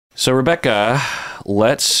So, Rebecca,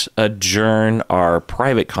 let's adjourn our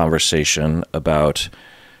private conversation about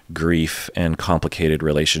grief and complicated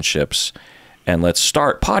relationships, and let's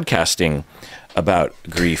start podcasting about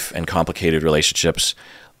grief and complicated relationships.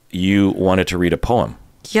 You wanted to read a poem.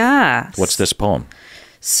 Yeah. What's this poem?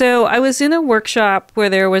 So I was in a workshop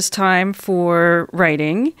where there was time for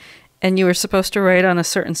writing, and you were supposed to write on a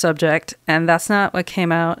certain subject, and that's not what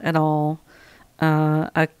came out at all.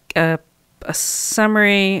 A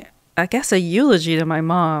summary, I guess a eulogy to my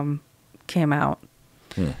mom came out.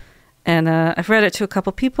 And I've read it to a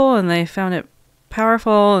couple people, and they found it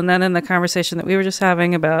powerful. And then in the conversation that we were just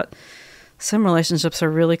having about some relationships are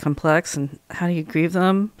really complex, and how do you grieve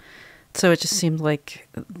them? So it just seemed like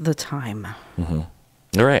the time. Mm-hmm.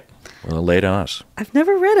 All right. Well, lay it on us. I've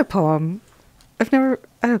never read a poem.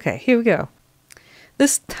 Okay, here we go.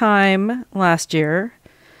 This time last year,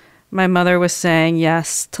 my mother was saying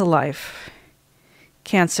yes to life.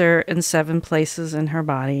 Cancer in 7 places in her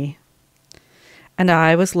body. And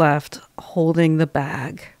I was left holding the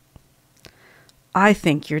bag. I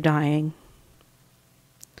think you're dying.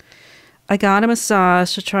 I got a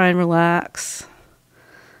massage to try and relax.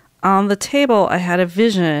 On the table, I had a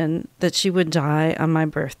vision that she would die on my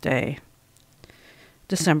birthday,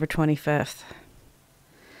 December 25th.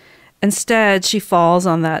 Instead, she falls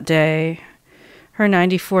on that day. Her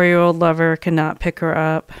 94-year-old lover cannot pick her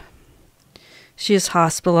up. She is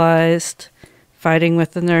hospitalized, fighting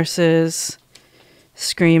with the nurses,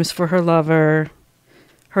 screams for her lover.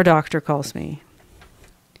 Her doctor calls me.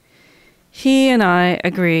 He and I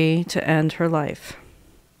agree to end her life.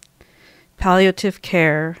 Palliative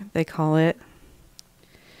care, they call it.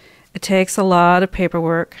 It takes a lot of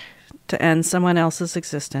paperwork to end someone else's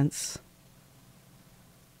existence.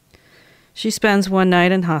 She spends one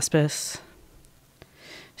night in hospice.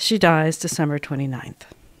 She dies December 29th.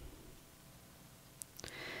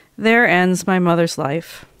 There ends my mother's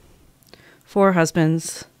life. 4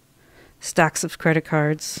 husbands, stacks of credit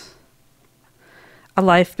cards, a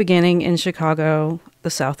life beginning in Chicago, the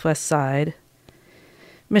Southwest Side,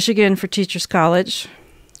 Michigan for Teachers College,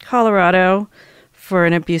 Colorado for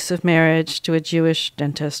an abusive marriage to a Jewish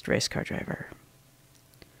dentist race car driver.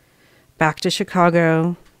 Back to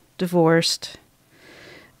Chicago, divorced,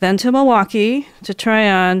 then to Milwaukee to try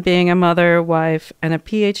on being a mother, wife, and a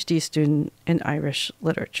PhD student in Irish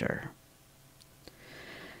literature.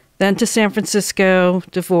 Then to San Francisco,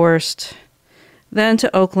 divorced, then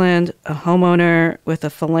to Oakland, a homeowner with a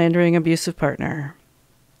philandering abusive partner.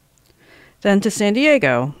 Then to San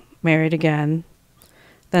Diego, married again.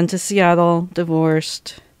 Then to Seattle,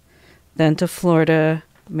 divorced. Then to Florida,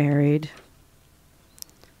 married.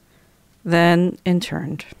 Then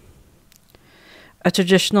interned. A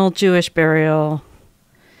traditional Jewish burial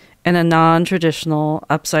in a non-traditional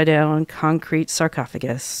upside-down concrete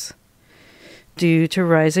sarcophagus due to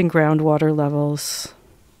rising groundwater levels.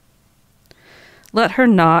 Let her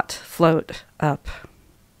not float up.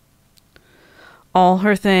 All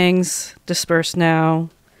her things dispersed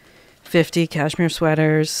now, 50 cashmere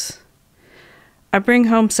sweaters. I bring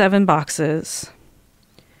home 7 boxes.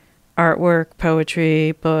 Artwork,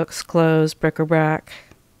 poetry, books, clothes, bric-a-brac.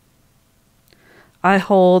 I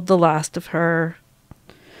hold the last of her.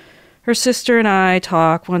 Her sister and I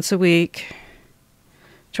talk once a week,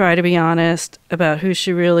 try to be honest about who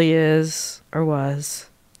she really is or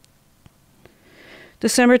was.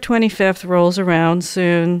 December 25th rolls around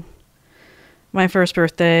soon. My first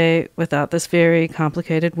birthday without this very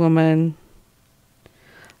complicated woman.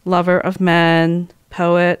 Lover of men,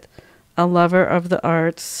 poet, a lover of the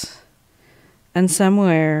arts, and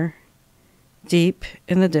somewhere deep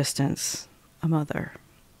in the distance, a mother.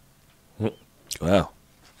 Wow.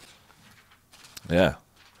 Yeah.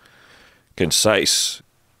 Concise.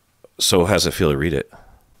 So how's it feel to read it?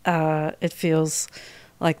 It feels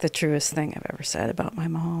like the truest thing I've ever said about my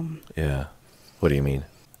mom. Yeah. What do you mean?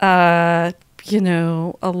 A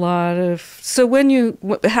lot of... So when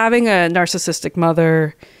having a narcissistic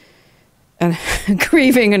mother and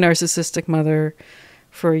grieving a narcissistic mother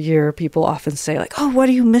for a year, people often say like, oh, what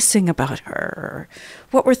are you missing about her?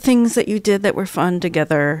 What were things that you did that were fun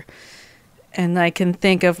together? And I can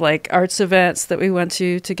think of like arts events that we went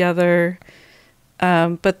to together.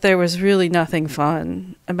 But there was really nothing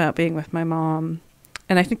fun about being with my mom.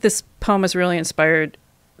 And I think this poem is really inspired.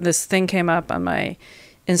 This thing came up on my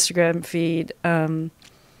Instagram feed.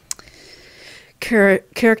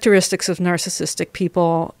 Characteristics of narcissistic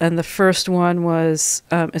people, and the first one was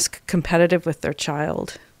is competitive with their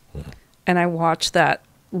child. And I watched that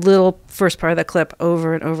little first part of the clip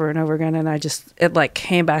over and over and over again, and it like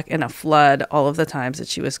came back in a flood all of the times that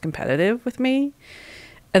she was competitive with me.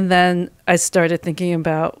 And then I started thinking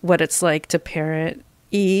about what it's like to parent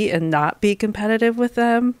E and not be competitive with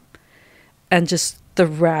them, and just the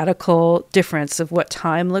radical difference of what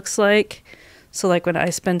time looks like. So like when I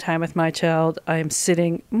spend time with my child, I am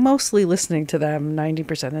sitting mostly listening to them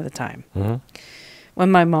 90% of the time. Mm-hmm. When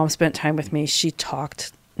my mom spent time with me, she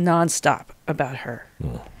talked nonstop about her.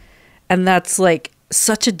 Mm. And that's like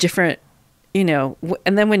such a different, you know,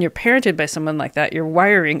 and then when you're parented by someone like that, your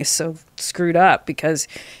wiring is so screwed up because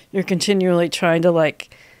you're continually trying to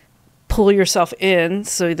like pull yourself in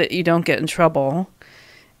so that you don't get in trouble.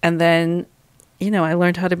 And then, you know, I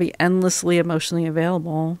learned how to be endlessly emotionally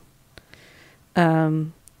available.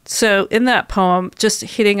 So in that poem, just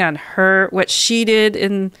hitting on her, what she did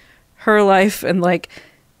in her life, and like,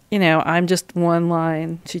 you know, I'm just one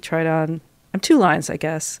line. She tried on, I'm two lines, I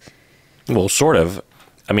guess. Well, sort of.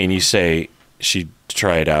 I mean, you say she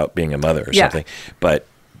tried out being a mother or something, but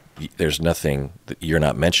there's nothing that you're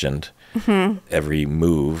not mentioned. Mm-hmm. Every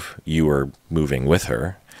move, you were moving with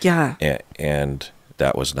her. Yeah. And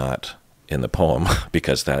that was not in the poem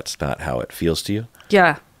because that's not how it feels to you.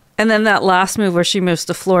 Yeah. And then that last move where she moves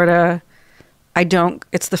to Florida,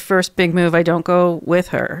 it's the first big move. I don't go with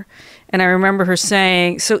her. And I remember her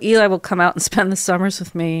saying, so Eli will come out and spend the summers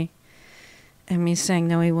with me. And me saying,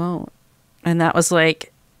 no, he won't. And that was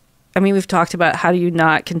like, I mean, we've talked about how do you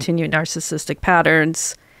not continue narcissistic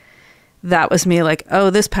patterns. That was me like,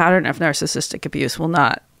 oh, this pattern of narcissistic abuse will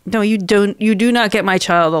not. No, you do not get my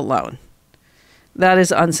child alone. That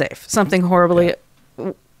is unsafe. Something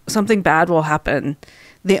bad will happen.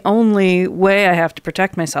 The only way I have to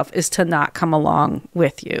protect myself is to not come along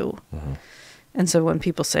with you. Mm-hmm. And so when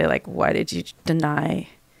people say, like, why did you deny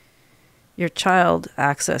your child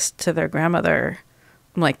access to their grandmother?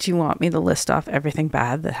 I'm like, do you want me to list off everything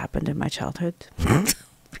bad that happened in my childhood?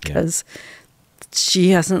 Because she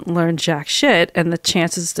hasn't learned jack shit, and the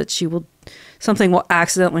chances that something will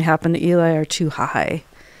accidentally happen to Eli are too high.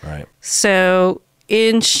 Right. So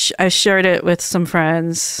I shared it with some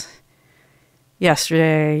friends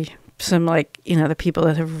yesterday, some like, you know, the people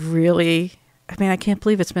that have really, I mean, I can't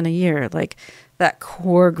believe it's been a year, like that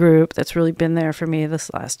core group that's really been there for me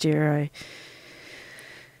this last year.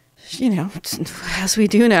 You know, as we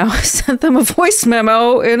do now, I sent them a voice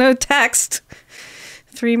memo in a text,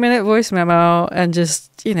 3-minute voice memo, and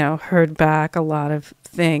just, you know, heard back a lot of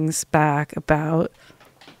things back about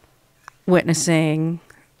witnessing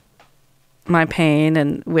my pain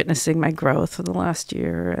and witnessing my growth for the last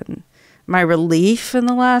year and my relief in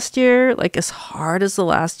the last year. Like, as hard as the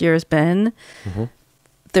last year has been, mm-hmm.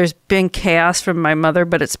 There's been chaos from my mother,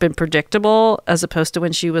 but it's been predictable, as opposed to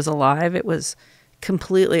when she was alive. It was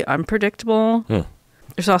completely unpredictable.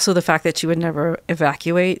 There's also the fact that she would never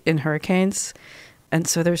evacuate in hurricanes. And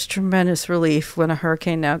so there's tremendous relief when a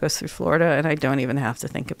hurricane now goes through Florida and I don't even have to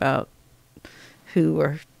think about who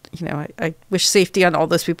or, you know, I wish safety on all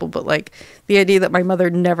those people, but like the idea that my mother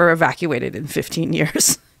never evacuated in 15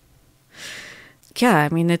 years. Yeah, I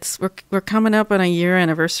mean, we're coming up on a year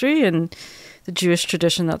anniversary, and the Jewish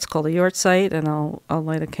tradition that's called a yortzeit, and I'll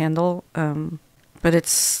light a candle. But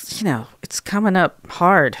it's, you know, it's coming up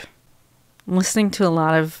hard. I'm listening to a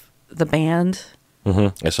lot of the band.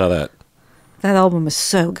 Mm-hmm. I saw that. That album is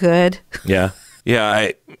so good. Yeah.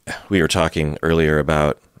 Yeah. We were talking earlier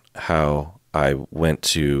about how I went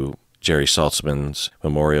to Jerry Saltzman's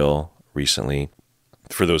memorial recently.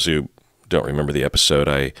 For those who don't remember the episode,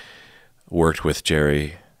 I worked with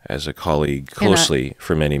Jerry as a colleague closely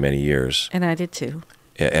for many, many years. And I did too.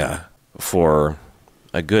 Yeah. For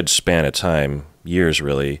a good span of time, years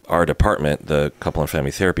really, our department, the couple and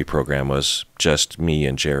family therapy program, was just me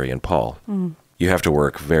and Jerry and Paul. Mm. You have to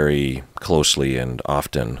work very closely and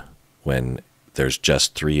often when there's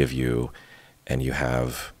just 3 of you and you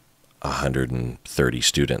have 130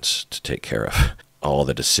 students to take care of. All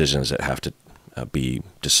the decisions that have to be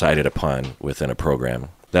decided upon within a program.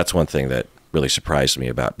 That's one thing that really surprised me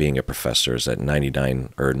about being a professor, is that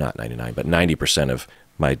 90% of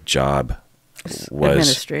my job was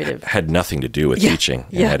administrative. Had nothing to do with teaching,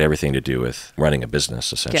 and had everything to do with running a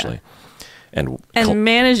business, essentially. Yeah. And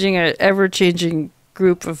managing an ever-changing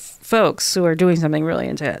group of folks who are doing something really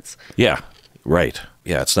intense. Yeah, right.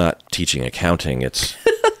 Yeah, it's not teaching accounting. It's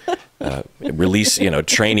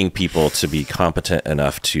training people to be competent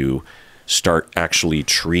enough to start actually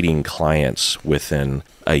treating clients within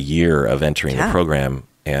a year of entering the program.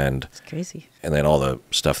 And it's crazy. And then all the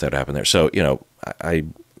stuff that happened there. So, you know, I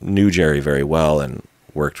knew Jerry very well and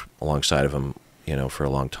worked alongside of him, you know, for a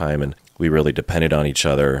long time. And we really depended on each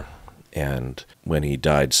other. And when he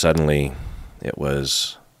died suddenly, it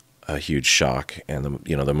was a huge shock. And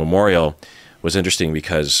the memorial was interesting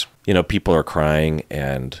because, people are crying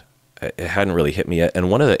and it hadn't really hit me yet. And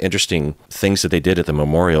one of the interesting things that they did at the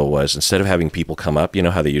memorial was instead of having people come up,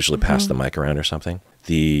 how they usually pass the mic around or something,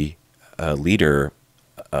 the leader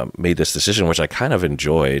made this decision, which I kind of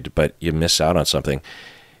enjoyed, but you miss out on something.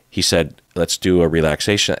 He said, let's do a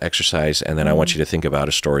relaxation exercise, and then I want you to think about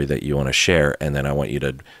a story that you want to share, and then I want you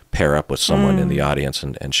to pair up with someone in the audience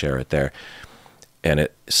and share it there. And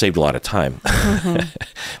it saved a lot of time.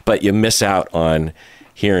 But you miss out on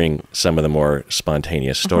hearing some of the more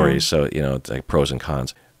spontaneous stories. So, it's like pros and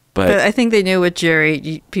cons. But I think they knew with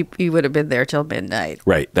Jerry, you would have been there till midnight.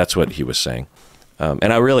 Right. That's what he was saying.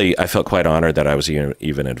 And I felt quite honored that I was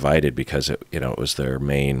even invited because it was their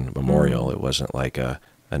main memorial. It wasn't like an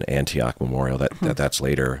Antioch memorial that's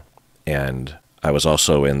later. And I was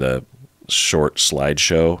also in the short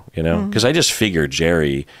slideshow, because I just figured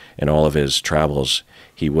Jerry in all of his travels,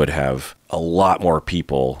 he would have a lot more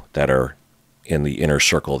people that are in the inner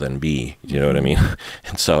circle than me. You know what I mean?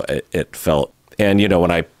 And so it felt, and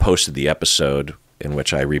when I posted the episode in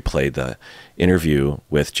which I replayed the interview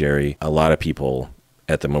with Jerry, a lot of people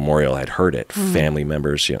at the memorial had heard it, family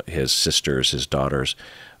members, his sisters, his daughters,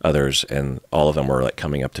 others, and all of them were like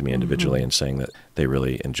coming up to me individually and saying that they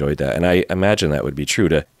really enjoyed that. And I imagine that would be true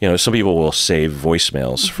to, some people will save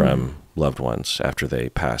voicemails from loved ones after they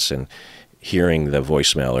pass, and hearing the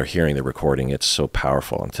voicemail or hearing the recording, it's so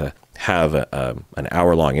powerful. And to have an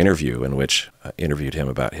hour-long interview in which I interviewed him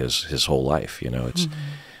about his whole life, it's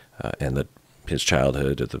and his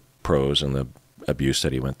childhood, the pros and the abuse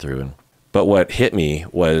that he went through. But what hit me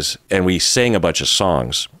was, and we sang a bunch of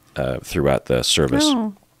songs throughout the service.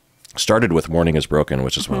 Oh. Started with Morning is Broken,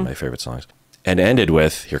 which is one of my favorite songs, and ended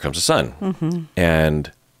with Here Comes the Sun.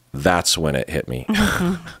 And that's when it hit me.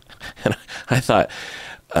 And I thought,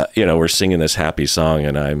 we're singing this happy song,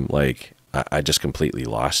 and I'm like, I just completely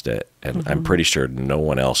lost it. And I'm pretty sure no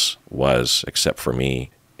one else was except for me.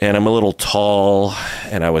 And I'm a little tall,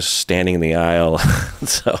 and I was standing in the aisle.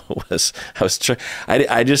 So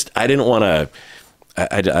I didn't want to,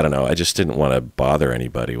 I don't know. I just didn't want to bother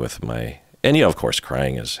anybody with my, and of course,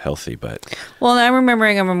 crying is healthy, but. Well, I'm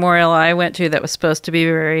remembering a memorial I went to that was supposed to be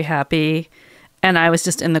very happy, and I was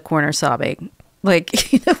just in the corner sobbing. Like,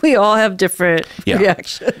 we all have different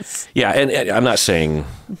reactions. Yeah, and I'm not saying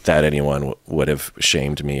that anyone would have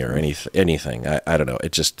shamed me or anything. I don't know.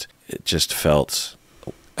 It just felt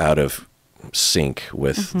out of sync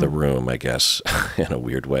with the room, I guess, in a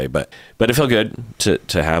weird way. But it felt good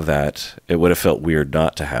to have that. It would have felt weird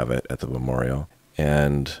not to have it at the memorial.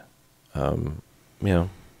 And,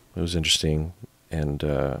 it was interesting. And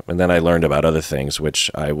then I learned about other things, which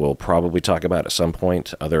I will probably talk about at some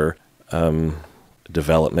point, other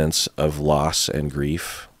developments of loss and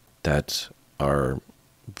grief that are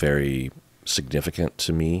very significant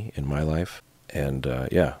to me in my life. And,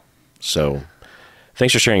 so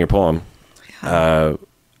thanks for sharing your poem. Yeah.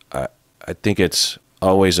 I think it's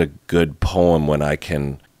always a good poem when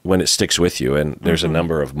it sticks with you. And there's a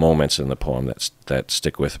number of moments in the poem that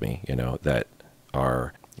stick with me, that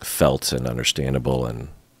are felt and understandable and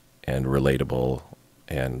relatable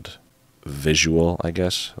and visual, I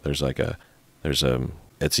guess.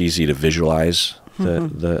 It's easy to visualize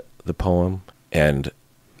the poem. And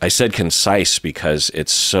I said concise because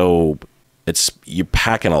you're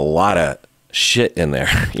packing a lot of shit in there,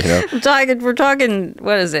 We're talking,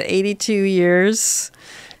 what is it, 82 years?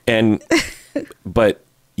 But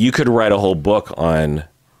you could write a whole book on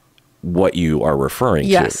what you are referring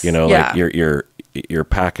to, like you're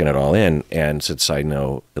packing it all in. And since I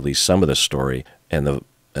know at least some of the story and the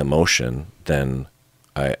emotion, then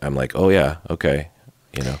I'm like, oh yeah, okay,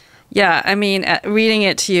 Yeah, I mean, reading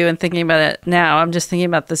it to you and thinking about it now, I'm just thinking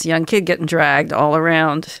about this young kid getting dragged all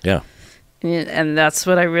around. Yeah. And that's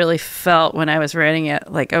what I really felt when I was writing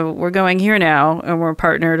it. Like, oh, we're going here now, and we're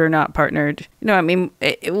partnered or not partnered.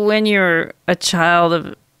 When you're a child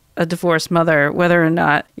of a divorced mother, whether or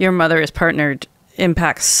not your mother is partnered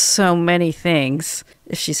impacts so many things.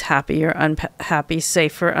 If she's happy or unhappy,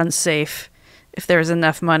 safe or unsafe, if there's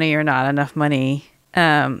enough money or not enough money.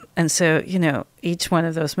 And so, each one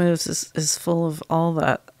of those moves is full of all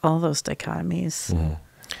those dichotomies.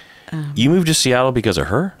 Mm-hmm. You moved to Seattle because of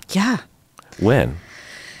her? Yeah. When?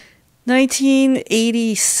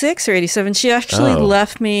 1986 or 87. She actually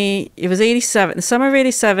left me. It was 87. The summer of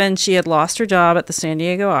 87, she had lost her job at the San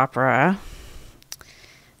Diego Opera.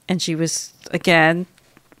 And she was, again,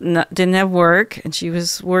 didn't have work. And she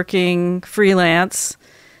was working freelance.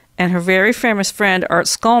 And her very famous friend, Art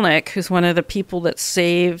Skolnick, who's one of the people that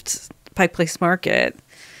saved Pike Place Market,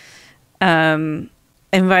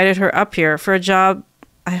 invited her up here for a job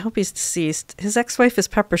I hope he's deceased. His ex-wife is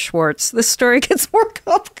Pepper Schwartz. This story gets more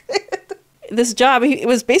complicated. This job, it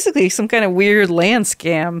was basically some kind of weird land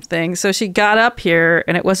scam thing. So she got up here,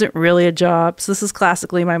 and it wasn't really a job. So this is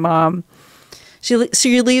classically my mom. She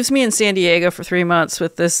leaves me in San Diego for 3 months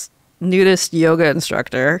with this nudist yoga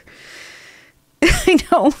instructor. I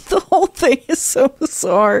know, the whole thing is so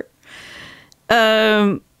bizarre.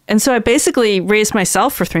 And so I basically raised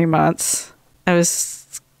myself for 3 months.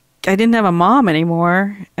 I didn't have a mom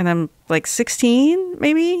anymore, and I'm like 16,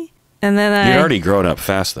 maybe. And then You'd already grown up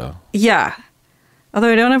fast, though. Yeah.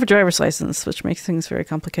 Although I don't have a driver's license, which makes things very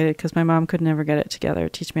complicated because my mom could never get it together to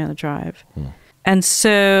teach me how to drive. And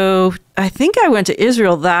so I think I went to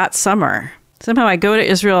Israel that summer. Somehow I go to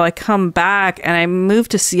Israel, I come back, and I move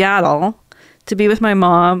to Seattle to be with my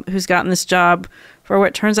mom, who's gotten this job for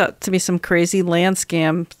what turns out to be some crazy land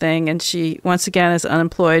scam thing. And she, once again, is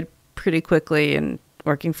unemployed pretty quickly and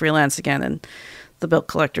working freelance again, and the bill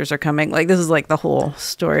collectors are coming. Like, this is like the whole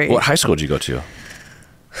story. What high school did you go to?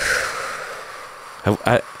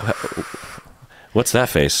 What's that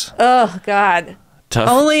face? Oh, God. Tough?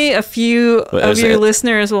 Only a few of your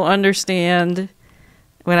listeners will understand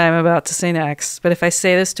what I'm about to say next. But if I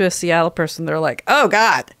say this to a Seattle person, they're like, oh,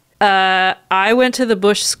 God. I went to the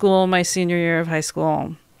Bush School my senior year of high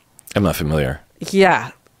school. I'm not familiar.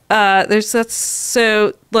 Yeah.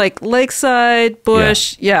 So like Lakeside,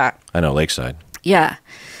 Bush, yeah. I know, Lakeside. Yeah.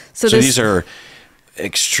 So these are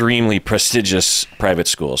extremely prestigious private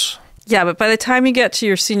schools. Yeah, but by the time you get to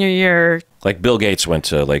your senior year... Like Bill Gates went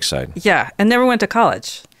to Lakeside. Yeah, and never went to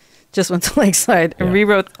college. Just went to Lakeside and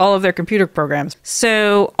rewrote all of their computer programs.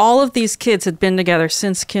 So all of these kids had been together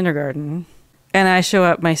since kindergarten, and I show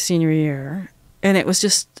up my senior year, and it was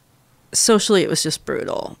just... Socially, it was just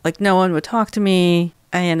brutal. Like, no one would talk to me.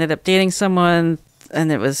 I ended up dating someone,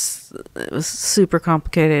 and it was super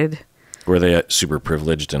complicated. Were they super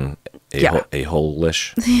privileged and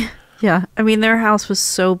a-hole-ish? Yeah. I mean, their house was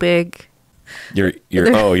so big. The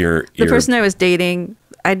person I was dating,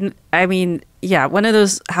 I mean, yeah, one of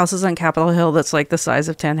those houses on Capitol Hill that's like the size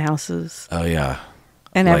of 10 houses. Oh, yeah.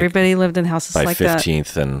 And like everybody lived in houses like that. By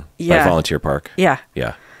 15th and by Volunteer Park. Yeah.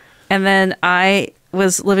 Yeah. And then I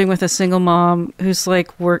was living with a single mom who's like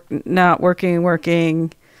not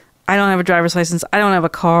working. I don't have a driver's license. I don't have a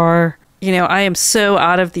car. You know, I am so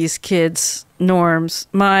out of these kids' norms.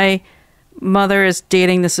 My mother is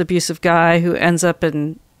dating this abusive guy who ends up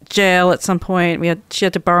in jail at some point. She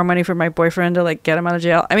had to borrow money from my boyfriend to like get him out of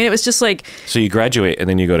jail. I mean, it was just like... So you graduate and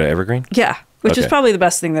then you go to Evergreen? Yeah. Which is probably the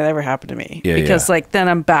best thing that ever happened to me. Yeah, because like then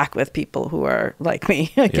I'm back with people who are like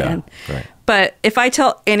me again. Yeah, right. But if I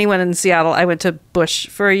tell anyone in Seattle I went to Bush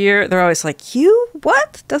for a year, they're always like, you?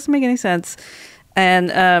 What? Doesn't make any sense.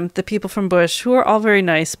 And the people from Bush, who are all very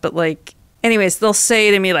nice, but like, anyways, they'll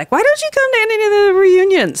say to me like, why don't you come to any of the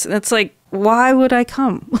reunions? And it's like, why would I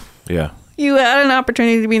come? Yeah. You had an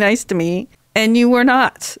opportunity to be nice to me, and you were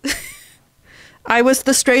not. I was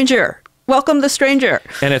the stranger. Welcome the stranger.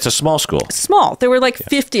 And it's a small school. Small. There were like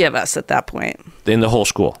 50 of us at that point. In the whole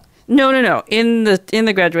school? No. In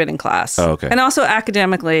the graduating class. Oh, okay. And also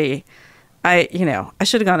academically, I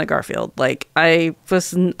should have gone to Garfield. Like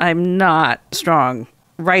I'm not a strong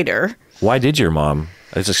writer. Why did your mom?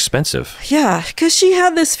 It's expensive. Yeah, because she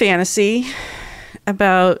had this fantasy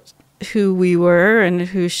about who we were and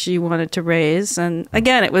who she wanted to raise. And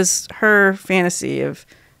again, it was her fantasy of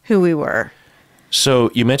who we were.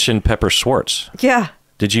 So you mentioned Pepper Schwartz. Yeah.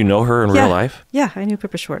 Did you know her in real life? Yeah, I knew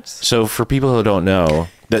Pepper Schwartz. So for people who don't know,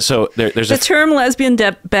 there's the term lesbian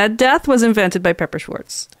bed death was invented by Pepper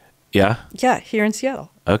Schwartz. Yeah? Yeah, here in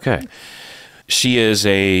Seattle. Okay. She is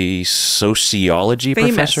a sociology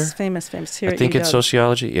professor. Famous. Here I think it's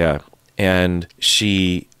sociology, yeah. And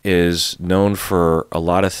she is known for a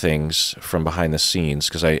lot of things from behind the scenes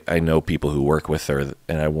because I know people who work with her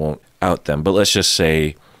and I won't out them. But let's just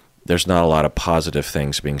say there's not a lot of positive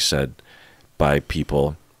things being said by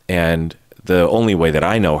people. And the only way that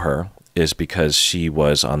I know her is because she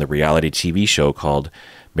was on the reality TV show called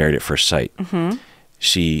Married at First Sight. Mm-hmm.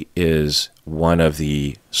 She is one of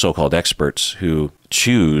the so-called experts who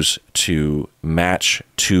choose to match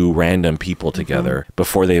two random people together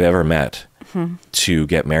before they've ever met to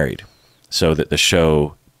get married. So that the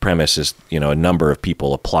show premise is, a number of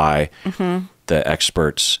people apply. The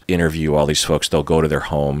experts interview all these folks. They'll go to their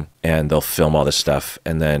home and they'll film all this stuff.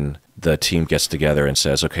 And then the team gets together and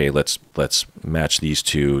says, okay, let's match these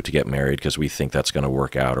two to get married because we think that's going to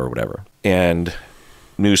work out or whatever. And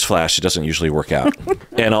newsflash, it doesn't usually work out.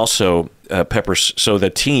 And also, so the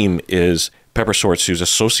team is Pepper Schwartz, who's a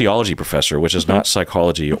sociology professor, which is not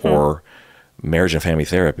psychology or marriage and family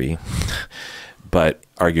therapy, but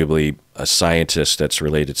arguably a scientist that's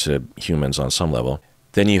related to humans on some level.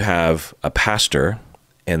 Then you have a pastor,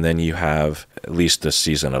 and then you have, at least the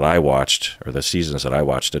season that I watched, or the seasons that I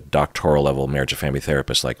watched, a doctoral level marriage and family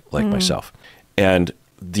therapist like myself. And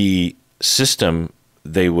the system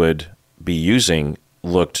they would be using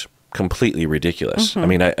looked completely ridiculous. I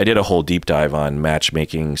mean, I did a whole deep dive on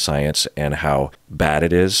matchmaking science and how bad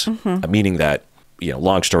it is, meaning that,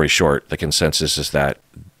 long story short, the consensus is that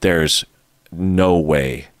there's no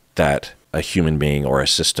way that a human being or a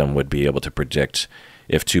system would be able to predict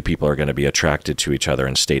if two people are going to be attracted to each other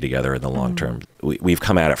and stay together in the long term. We've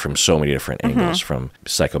come at it from so many different angles, from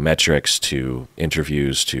psychometrics to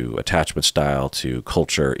interviews to attachment style to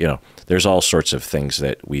culture. There's all sorts of things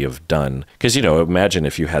that we have done. Because, imagine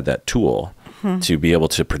if you had that tool to be able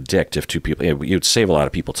to predict if two people, you'd save a lot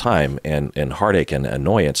of people time and heartache and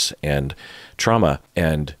annoyance and trauma.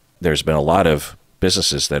 And there's been a lot of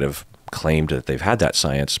businesses that have claimed that they've had that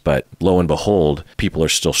science, but lo and behold, people are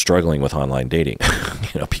still struggling with online dating,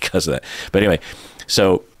 because of that. But anyway,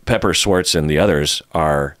 so Pepper Schwartz and the others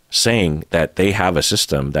are saying that they have a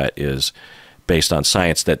system that is based on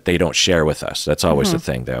science that they don't share with us. That's always the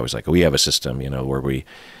thing. They always we have a system, where we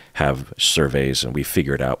have surveys and we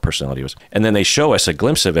figure it out, personality was. And then they show us a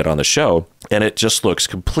glimpse of it on the show, and it just looks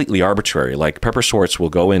completely arbitrary. Like Pepper Schwartz will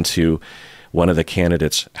go into one of the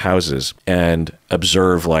candidates' houses and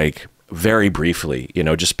observe very briefly,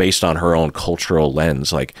 just based on her own cultural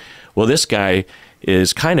lens, well, this guy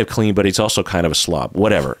is kind of clean, but he's also kind of a slob,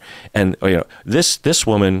 whatever. And, this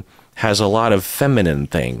woman has a lot of feminine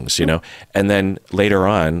things, and then later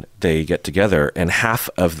on they get together, and half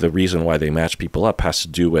of the reason why they match people up has to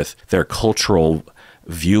do with their cultural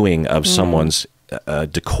viewing of someone's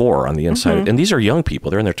decor on the inside. And these are young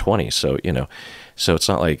people, they're in their 20s. So, so it's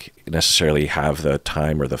not like necessarily have the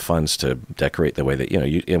time or the funds to decorate the way that,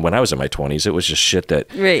 and when I was in my 20s, it was just shit that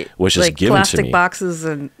was just given to me. Plastic boxes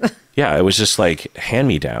and... Yeah, it was just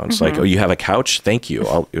hand-me-downs. Oh, you have a couch? Thank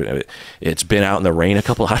you. It's been out in the rain I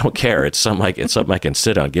don't care. It's something I can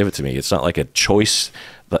sit on. Give it to me. It's not like a choice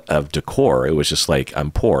of decor. It was just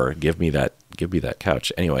I'm poor. Give me that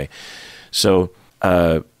couch. Anyway, so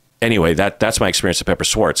that's my experience at Pepper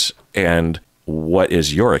Schwartz. And what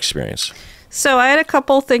is your experience? So I had a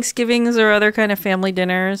couple Thanksgivings or other kind of family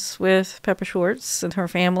dinners with Pepper Schwartz and her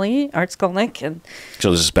family, Art Skolnick. And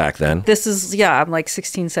so this is back then? This is, I'm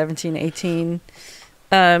 16, 17, 18.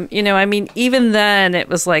 Even then it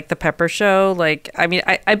was the Pepper show.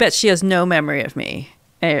 I bet she has no memory of me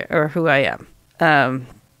or who I am.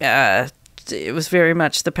 It was very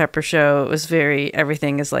much the Pepper show. It was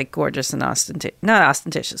everything is gorgeous and not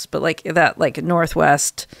ostentatious, but that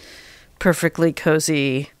Northwest, perfectly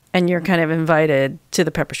cozy. And you're kind of invited to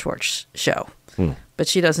the Pepper Schwartz show. But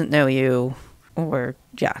she doesn't know you And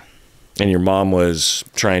your mom was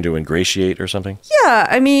trying to ingratiate or something?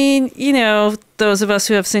 Yeah. Those of us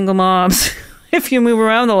who have single moms, if you move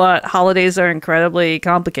around a lot, holidays are incredibly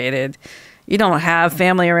complicated. You don't have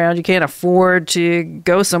family around. You can't afford to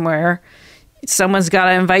go somewhere. Someone's got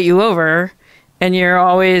to invite you over. And you're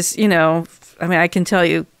always, I can tell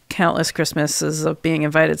you countless Christmases of being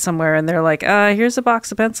invited somewhere and they're like, here's a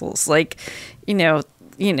box of pencils. There's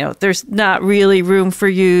not really room for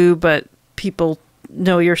you, but people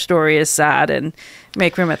know your story is sad and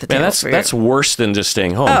make room at the table for you. That's worse than just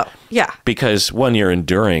staying home. Oh, yeah. Because one, you're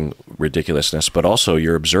enduring ridiculousness, but also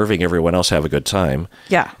you're observing everyone else have a good time.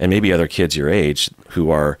 Yeah. And maybe other kids your age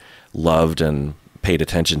who are loved and paid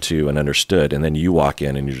attention to and understood. And then you walk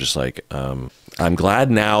in and you're just I'm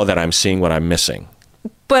glad now that I'm seeing what I'm missing.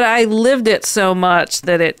 But I lived it so much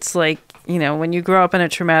that it's when you grow up in a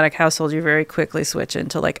traumatic household, you very quickly switch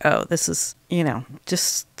into this is,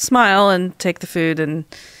 just smile and take the food and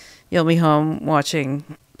you'll be home watching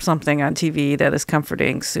something on TV that is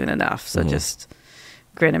comforting soon enough. So just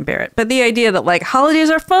grin and bear it. But the idea that holidays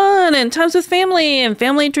are fun and times with family and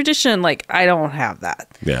family tradition, I don't have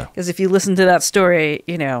that. Yeah. Because if you listen to that story,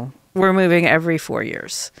 we're moving every 4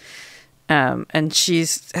 years. And she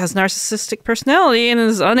has narcissistic personality and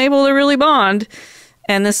is unable to really bond.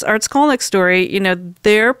 And this Art Skolnick story,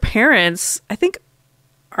 their parents, I think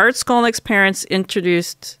Art Skolnick's parents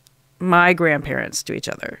introduced my grandparents to each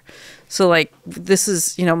other. So this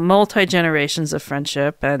is, multi-generations of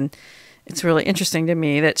friendship. And it's really interesting to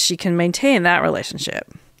me that she can maintain that relationship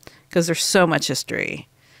because there's so much history.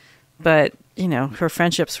 But, her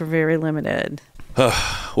friendships were very limited.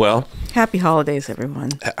 Well, happy holidays,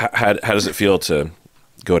 everyone. How does it feel to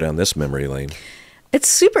go down this memory lane? It's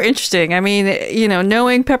super interesting.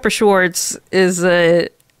 Knowing Pepper Schwartz there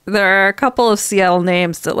are a couple of Seattle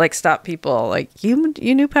names that stop people. You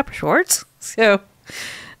knew Pepper Schwartz? So,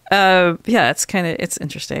 Yeah, it's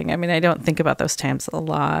interesting. I mean, I don't think about those times a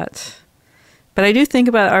lot, but I do think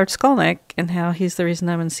about Art Skolnick and how he's the reason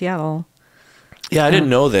I'm in Seattle. Yeah, I didn't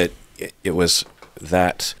know that it was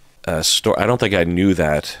that story. I don't think I knew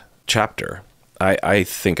that chapter. I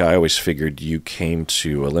think I always figured you came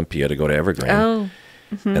to Olympia to go to Evergreen. Oh.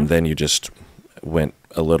 And then you just went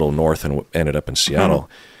a little north and ended up in Seattle.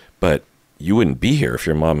 But you wouldn't be here if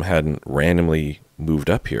your mom hadn't randomly moved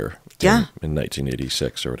up here in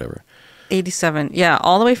 1986 or whatever. 87. Yeah,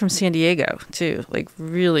 all the way from San Diego, too. Like,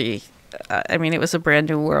 really, I mean, it was a brand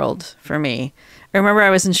new world for me. I remember I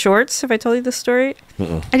was in shorts. Have I told you this story?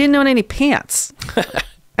 I didn't own any pants.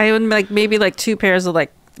 I owned maybe 2 pairs of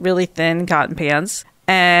really thin cotton pants.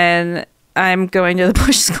 And I'm going to the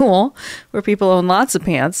Bush School where people own lots of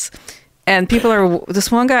pants. And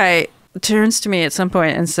this one guy turns to me at some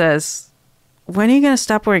point and says, "When are you going to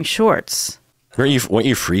stop wearing shorts?" Weren't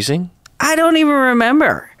you freezing? I don't even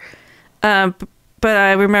remember. But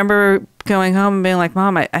I remember going home and being like,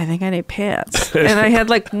 "Mom, I think I need pants." And I had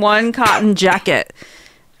one cotton jacket.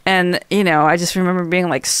 And, I just remember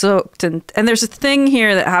being soaked. And there's a thing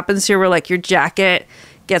here that happens here where your jacket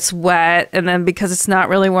gets wet. And then because it's not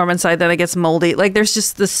really warm inside, then it gets moldy. There's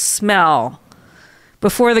just the smell.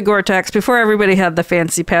 Before the Gore-Tex, before everybody had the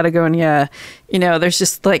fancy Patagonia, there's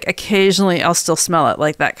just occasionally I'll still smell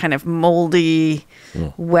it, that kind of moldy,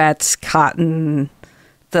 wet cotton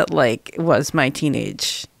that was my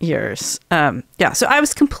teenage years. So I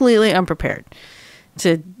was completely unprepared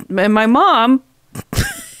and my mom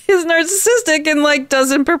is narcissistic and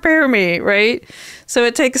doesn't prepare me, right? So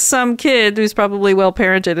it takes some kid who's probably well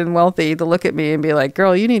parented and wealthy to look at me and be like,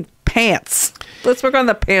 "Girl, you need pants. Let's work on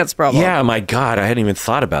the pants problem." Yeah, my God, I hadn't even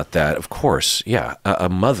thought about that. Of course, yeah. A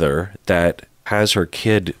mother that has her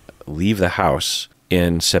kid leave the house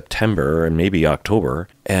in September and maybe October,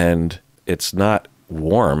 and it's not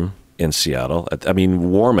warm in Seattle. I mean,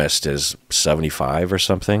 warmest is 75 or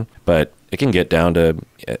something, but it can get down to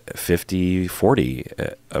 50, 40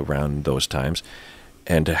 around those times.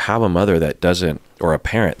 And to have a mother that doesn't, or a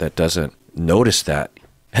parent that doesn't notice that,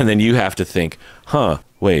 and then you have to think,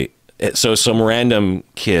 wait, so some random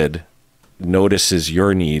kid notices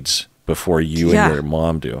your needs before you and your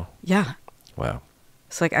mom do. Yeah. Wow.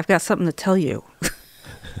 It's I've got something to tell you.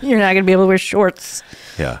 You're not going to be able to wear shorts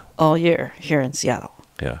all year here in Seattle.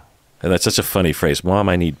 Yeah. And that's such a funny phrase. "Mom,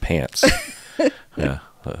 I need pants." Yeah.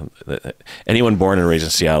 Anyone born and raised in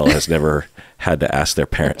Seattle has never had to ask their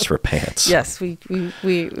parents for pants. Yes, we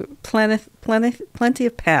plenty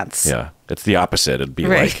of pants. Yeah. It's the opposite. It'd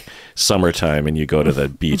be summertime and you go to the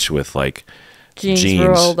beach with jeans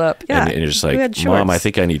rolled up. Yeah. And you're just "Mom, I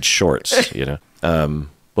think I need shorts," Well,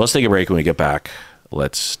 let's take a break. When we get back,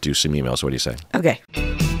 let's do some emails. What do you say? Okay.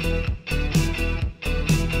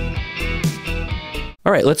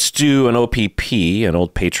 All right, let's do an OPP, an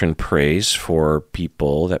old patron praise for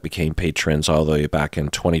people that became patrons all the way back in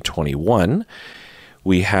 2021.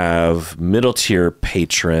 We have middle tier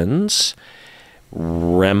patrons,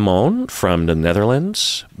 Ramon from the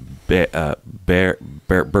Netherlands,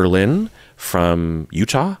 Berlin from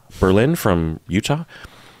Utah,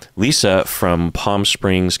 Lisa from Palm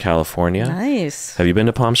Springs, California. Nice. Have you been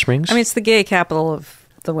to Palm Springs? I mean, it's the gay capital of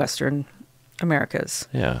the Western Americas.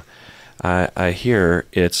 Yeah. I hear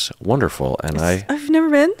it's wonderful, and I've never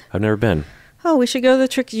been. I've never been. Oh, we should go to the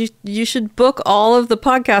Trixie. You should book all of the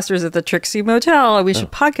podcasters at the Trixie Motel, and we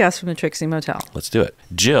should podcast from the Trixie Motel. Let's do it.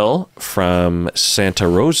 Jill from Santa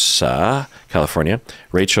Rosa, California.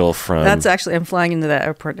 Rachel from... That's actually... I'm flying into that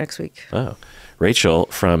airport next week. Oh. Rachel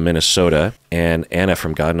from Minnesota, and Anna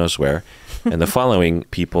from God knows where. And the following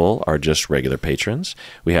people are just regular patrons.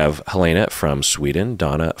 We have Helena from Sweden,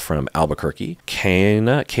 Donna from Albuquerque,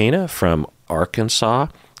 Kana from Arkansas,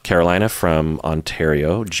 Carolina from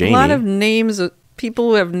Ontario, Jamie. A lot of names of people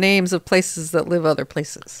who have names of places that live other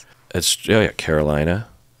places. Carolina,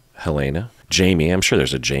 Helena. Jamie, I'm sure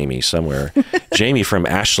there's a Jamie somewhere. Jamie from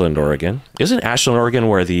Ashland, Oregon. Isn't Ashland, Oregon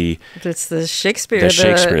where it's the Shakespeare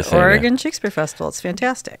thing, Oregon Shakespeare Festival. It's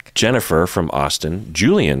fantastic. Jennifer from Austin.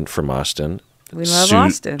 Julian from Austin. We love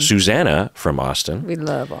Austin. Susanna from Austin. We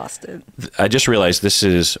love Austin. I just realized this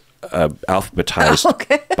is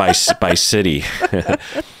alphabetized by city.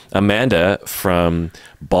 Amanda from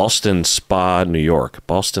Ballston Spa, New York.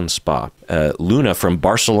 Ballston Spa. Luna from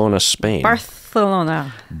Barcelona, Spain.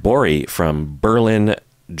 Barcelona. Bori from Berlin,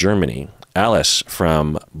 Germany. Alice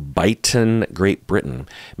from Byton, Great Britain.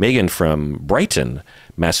 Megan from Brighton,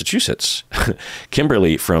 Massachusetts.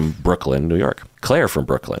 Kimberly from Brooklyn, New York. Claire from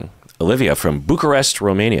Brooklyn. Olivia from Bucharest,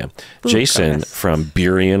 Romania. Jason from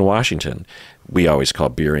Burien, Washington. We always call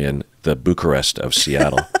Burien the Bucharest of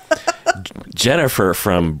Seattle. Jennifer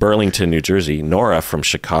from Burlington, New Jersey. Nora from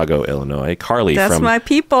Chicago, Illinois. Carly That's from my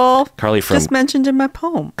people. Carly from just mentioned in my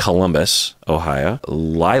poem. Columbus, Ohio.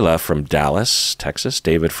 Lila from Dallas, Texas.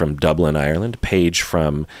 David from Dublin, Ireland. Paige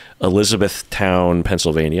from Elizabethtown,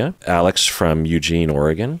 Pennsylvania. Alex from Eugene,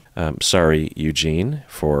 Oregon. Sorry, Eugene,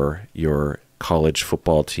 for your college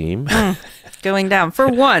football team. Going down for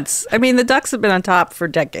once. I mean, the Ducks have been on top for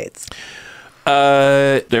decades.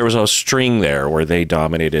 There was a string there where they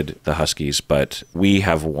dominated the Huskies, but we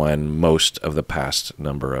have won most of the past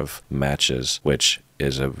number of matches, which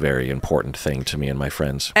is a very important thing to me and my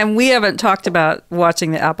friends. And we haven't talked about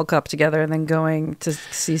watching the Apple Cup together and then going to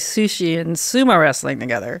see sushi and sumo wrestling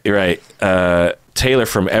together. You're right. Taylor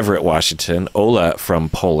from Everett, Washington. Ola from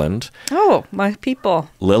Poland. Oh, my people.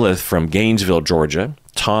 Lilith from Gainesville, Georgia.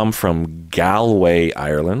 Tom from Galway,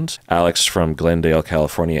 Ireland. Alex from Glendale,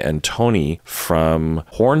 California. And Tony from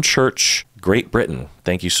Hornchurch, Great Britain.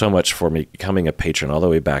 Thank you so much for becoming a patron all the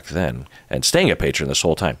way back then and staying a patron this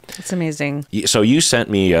whole time. It's amazing. So you sent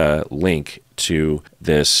me a link to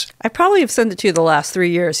this. I probably have sent it to you the last 3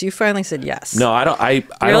 years. You finally said yes. No, I don't. I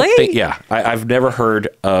Really? don't think. Yeah, I've never heard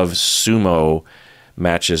of sumo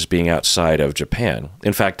matches being outside of Japan.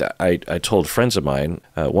 In fact, I told friends of mine,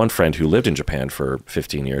 one friend who lived in Japan for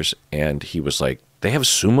 15 years, and he was like, they have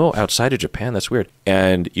sumo outside of Japan? That's weird.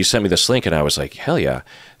 And you sent me this link, and I was like, hell yeah.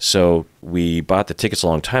 So we bought the tickets a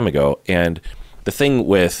long time ago. And the thing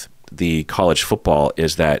with the college football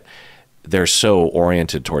is that they're so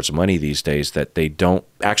oriented towards money these days that they don't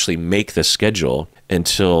actually make the schedule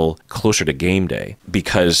until closer to game day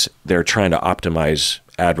because they're trying to optimize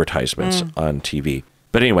advertisements on TV.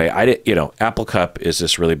 But anyway, Apple Cup is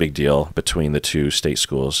this really big deal between the two state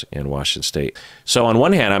schools in Washington State. So on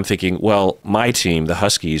one hand, I'm thinking, well, my team, the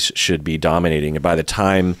Huskies, should be dominating. And by the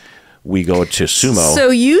time we go to sumo... So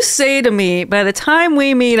you say to me, by the time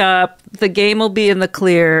we meet up, the game will be in the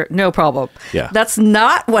clear, no problem. Yeah. That's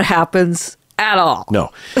not what happens at all.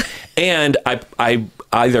 No. And I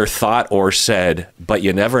either thought or said, but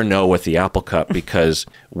you never know with the Apple Cup because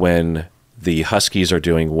when the Huskies are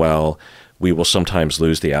doing well, we will sometimes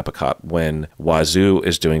lose the Apple Cup. When Wazoo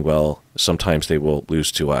is doing well, sometimes they will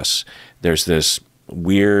lose to us. There's this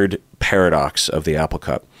weird paradox of the Apple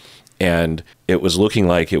Cup. And it was looking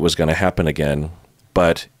like it was going to happen again.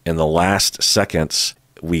 But in the last seconds,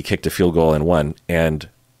 we kicked a field goal and won. And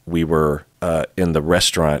we were in the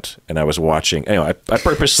restaurant and I was watching. Anyway, I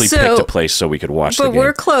purposely picked a place so we could watch the game. But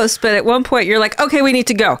we're close. But at one point, you're like, okay, we need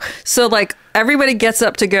to go. So like everybody gets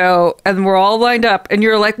up to go and we're all lined up and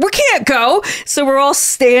you're like, we can't go. So we're all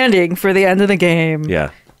standing for the end of the game. Yeah.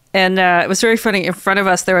 And it was very funny. In front of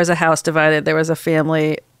us, there was a house divided. There was a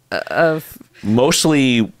family of...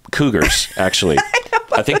 Mostly cougars, actually.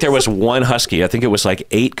 I think there was one husky. I think it was like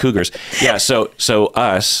 8 cougars. Yeah, so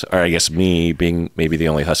us, or I guess me being maybe the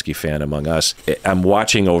only husky fan among us, I'm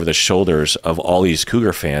watching over the shoulders of all these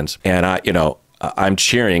cougar fans, and I'm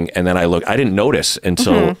cheering, and then I look. I didn't notice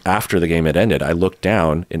until after the game had ended. I looked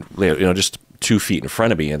down, and just 2 feet in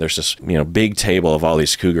front of me, and there's this big table of all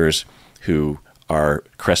these cougars who are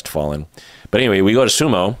crestfallen. But anyway, we go to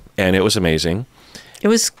sumo, and it was amazing. It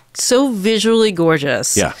was so visually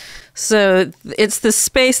gorgeous. Yeah. So it's the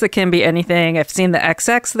space that can be anything. I've seen the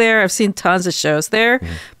XX there. I've seen tons of shows there.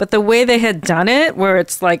 But the way they had done it, where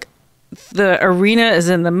it's like the arena is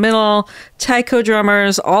in the middle, taiko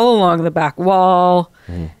drummers all along the back wall.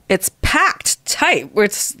 It's packed tight, where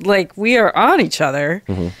it's like we are on each other.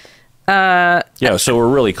 So we're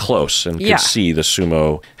really close and could see the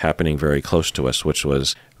sumo happening very close to us, which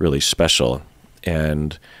was really special.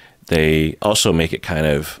 And they also make it kind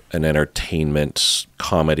of an entertainment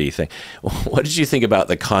comedy thing. What did you think about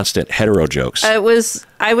the constant hetero jokes? I was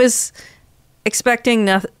expecting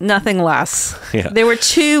nothing less. Yeah. There were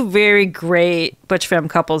 2 very great butch femme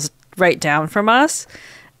couples right down from us.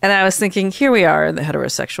 And I was thinking, here we are in the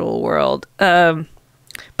heterosexual world.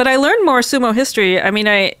 But I learned more sumo history. I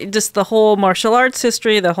mean, just the whole martial arts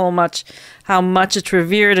history, how much it's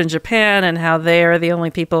revered in Japan and how they are the only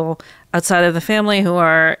people outside of the family who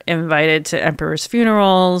are invited to emperor's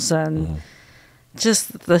funerals and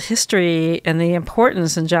just the history and the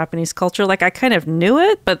importance in Japanese culture. Like I kind of knew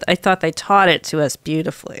it, but I thought they taught it to us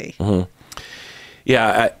beautifully.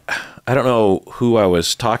 Yeah, I don't know who I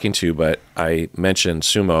was talking to, but I mentioned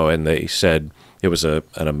sumo and they said it was a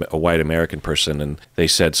white American person, and they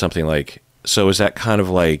said something like, so is that kind of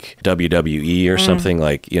like WWE or something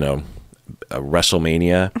like, a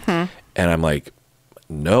WrestleMania? And I'm like,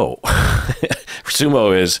 no.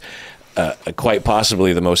 Sumo is quite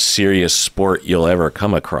possibly the most serious sport you'll ever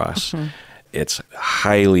come across. It's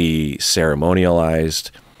highly ceremonialized.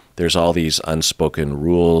 There's all these unspoken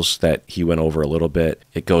rules that he went over a little bit.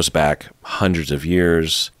 It goes back hundreds of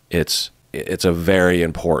years. It's a very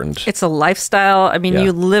important... It's a lifestyle. I mean, Yeah.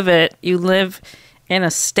 you live it. You live in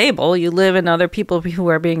a stable. You live in other people who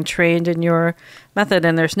are being trained in your method,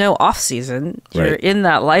 and there's no off season. You're Right. in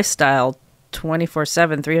that lifestyle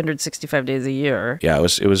 24/7, 365 days a year. Yeah,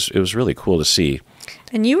 it was really cool to see.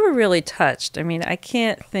 And you were really touched. I mean, I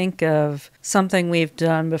can't think of something we've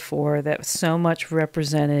done before that so much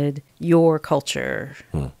represented your culture.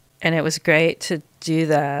 And it was great to do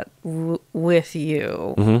that with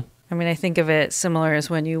you. Mm-hmm. I mean, I think of it similar as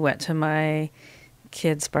when you went to my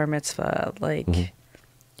kid's bar mitzvah. Like,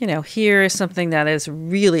 you know, here is something that is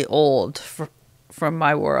really old from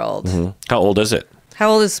my world. Mm-hmm. How old is it?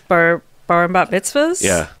 How old is bar and bat mitzvahs?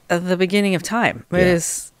 Yeah. At the beginning of time. Yeah.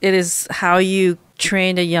 It is how you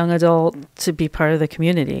trained a young adult to be part of the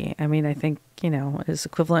community. I mean, I think, you know, is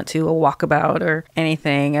equivalent to a walkabout or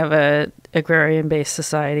anything of a agrarian-based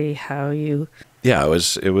society. How you... Yeah, it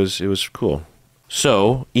was cool.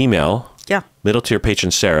 So, email. Yeah. Middle tier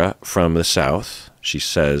patron Sarah from the South. She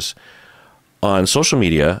says, on social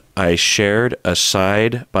media, I shared a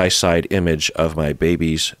side-by-side image of my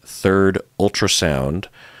baby's third ultrasound,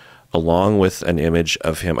 along with an image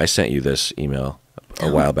of him. I sent you this email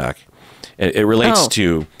a while back. It relates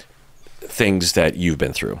to things that you've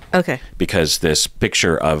been through. Okay. Because this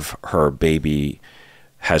picture of her baby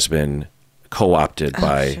has been co-opted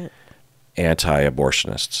by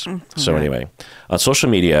anti-abortionists. So anyway, on social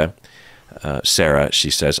media, Sarah, she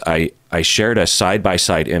says, I shared a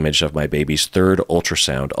side-by-side image of my baby's third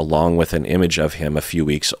ultrasound along with an image of him a few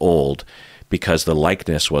weeks old because the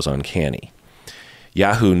likeness was uncanny.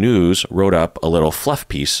 Yahoo News wrote up a little fluff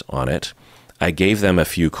piece on it. I gave them a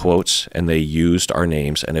few quotes and they used our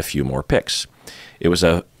names and a few more pics. It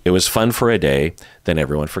was fun for a day, then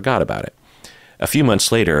everyone forgot about it. A few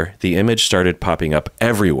months later, the image started popping up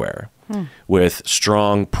everywhere with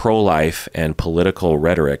strong pro-life and political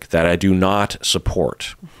rhetoric that I do not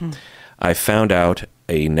support. I found out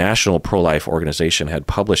a national pro-life organization had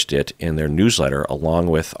published it in their newsletter along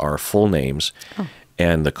with our full names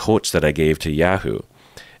and the quotes that I gave to Yahoo,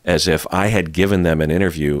 as if I had given them an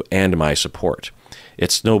interview and my support.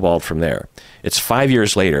 It snowballed from there. It's 5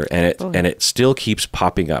 years later, and it still keeps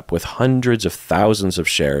popping up with hundreds of thousands of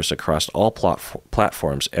shares across all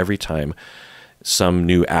platforms every time some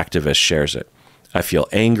new activist shares it. I feel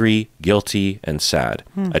angry, guilty, and sad.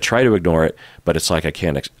 I try to ignore it, but it's like I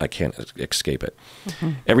can't escape it.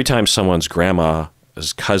 Every time someone's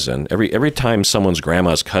grandma's cousin, every time someone's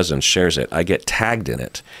grandma's cousin shares it, I get tagged in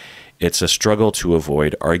it. It's a struggle to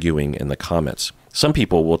avoid arguing in the comments. Some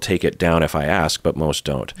people will take it down if I ask, but most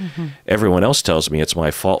don't. Everyone else tells me it's my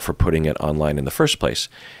fault for putting it online in the first place.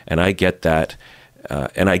 And I get that.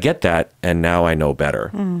 And now I know better.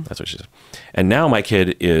 That's what she said. And now my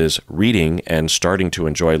kid is reading and starting to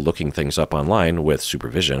enjoy looking things up online with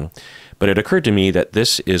supervision. But it occurred to me that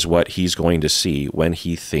this is what he's going to see when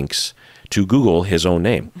he thinks to Google his own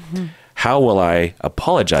name. How will I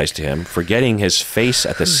apologize to him for getting his face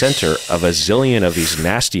at the center of a zillion of these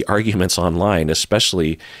nasty arguments online,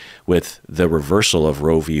 especially with the reversal of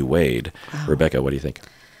Roe v. Wade? Rebecca, what do you think?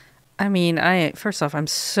 I mean, first off, I'm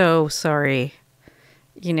so sorry.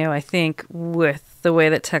 You know, I think with the way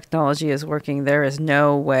that technology is working, there is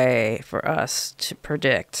no way for us to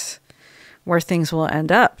predict where things will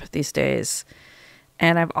end up these days.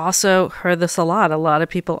 And I've also heard this a lot. A lot of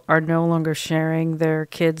people are no longer sharing their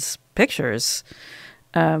kids' pictures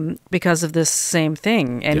because of this same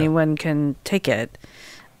thing. Anyone can take it.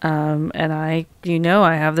 And I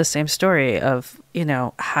have the same story of,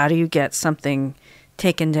 how do you get something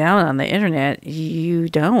taken down on the internet? You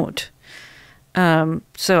don't.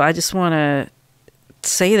 So I just want to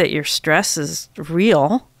say that your stress is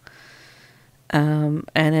real. And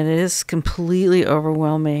it is completely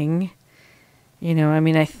overwhelming.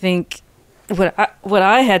 I think what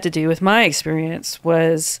I had to do with my experience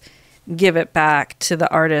was give it back to the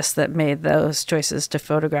artist that made those choices to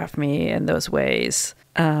photograph me in those ways,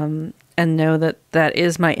 and know that that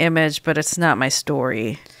is my image, but it's not my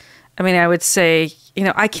story. I mean, I would say,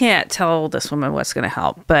 I can't tell this woman what's going to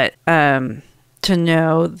help, but to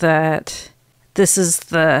know that this is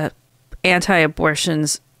the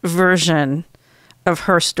anti-abortion's version of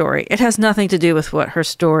her story. It has nothing to do with what her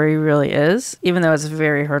story really is, even though it's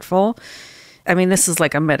very hurtful. I mean, this is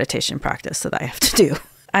like a meditation practice that I have to do.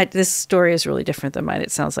 This story is really different than mine.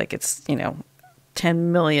 It sounds like it's,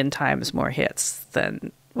 10 million times more hits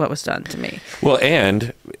than what was done to me. Well,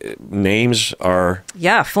 and names are...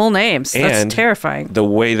 Yeah, full names. And that's terrifying. the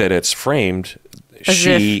way that it's framed,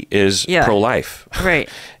 she is pro-life. Right.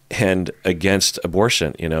 and against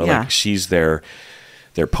abortion. Yeah. Like she's their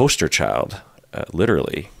poster child,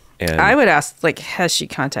 literally. And I would ask, like, has she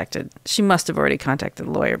contacted? She must have already contacted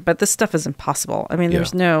a lawyer, but this stuff is impossible. I mean,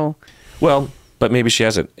 there's no. Well, but maybe she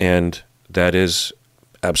hasn't, and that is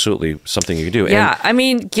absolutely something you can do. Yeah, And I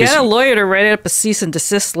mean, get a lawyer to write up a cease and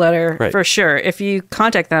desist letter for sure. If you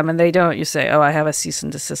contact them and they don't, you say, "Oh, I have a cease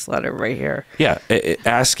and desist letter right here." Yeah,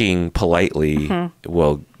 asking politely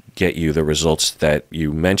will get you the results that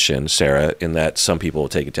you mentioned, Sarah, in that some people will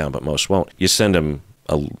take it down, but most won't. You send them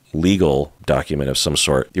a legal document of some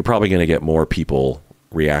sort, you're probably going to get more people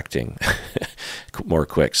reacting more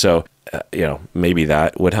quick. So, maybe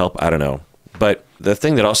that would help. I don't know. But the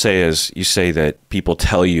thing that I'll say is, you say that people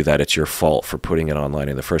tell you that it's your fault for putting it online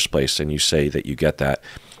in the first place, and you say that you get that.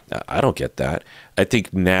 I don't get that. I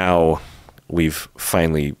think now we've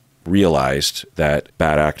finally realized that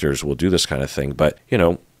bad actors will do this kind of thing. But,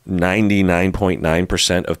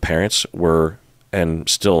 99.9% of parents were, and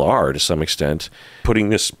still are to some extent, putting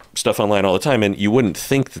this stuff online all the time. And you wouldn't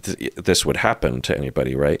think that this would happen to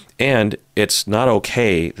anybody, right? And it's not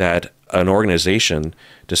okay that an organization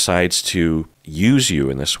decides to use you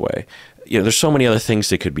in this way. There's so many other things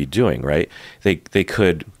they could be doing, right? They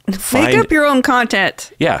could make up your own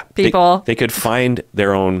content. Yeah, people. They could find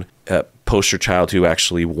their own poster child who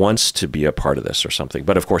actually wants to be a part of this or something.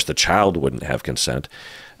 But of course, the child wouldn't have consent.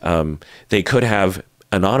 They could have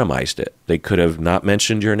anonymized it. They could have not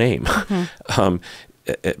mentioned your name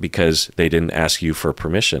because they didn't ask you for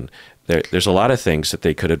permission. There's a lot of things that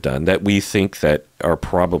they could have done that we think that are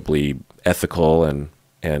probably ethical and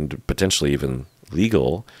potentially even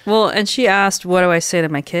legal. Well, and she asked, what do I say to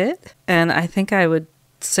my kid? And I think I would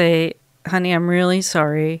say, honey, I'm really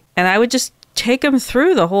sorry. And I would just take them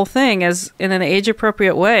through the whole thing as in an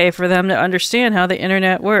age-appropriate way for them to understand how the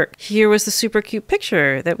internet works. Here was the super cute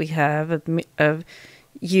picture that we have of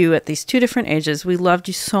you at these 2 different ages. We loved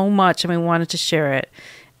you so much and we wanted to share it.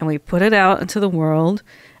 And we put it out into the world.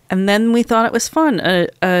 And then we thought it was fun.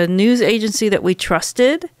 A news agency that we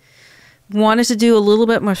trusted wanted to do a little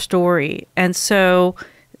bit more story. And so,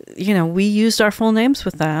 we used our full names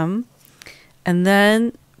with them. And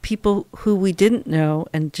then people who we didn't know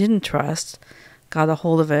and didn't trust got a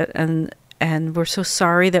hold of it. And we're so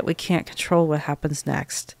sorry that we can't control what happens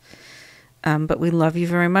next. But we love you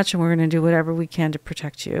very much, and we're going to do whatever we can to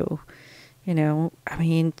protect you. I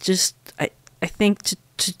mean, I think to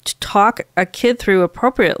talk a kid through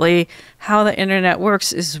appropriately how the internet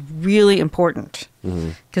works is really important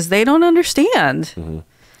because they don't understand. I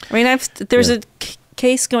mean, there's a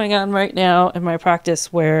case going on right now in my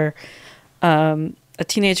practice where a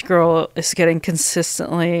teenage girl is getting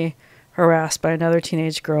consistently harassed by another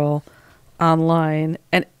teenage girl online,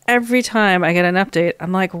 and every time I get an update,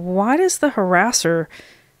 I'm like, why does the harasser's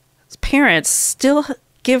parents still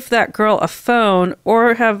give that girl a phone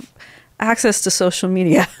or have access to social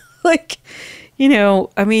media?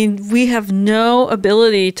 I mean, we have no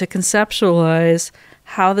ability to conceptualize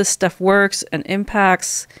how this stuff works and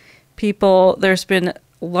impacts people. There's been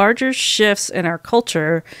larger shifts in our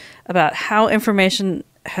culture about how information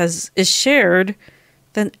is shared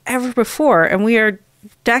than ever before, and we are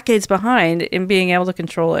decades behind in being able to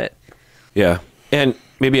control it. Yeah. And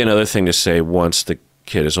maybe another thing to say once the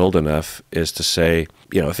kid is old enough is to say,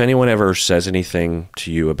 if anyone ever says anything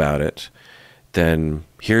to you about it, then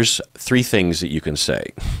here's 3 things that you can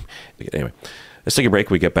say. Anyway, let's take a break.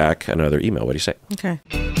 We get back another email. What do you say? Okay.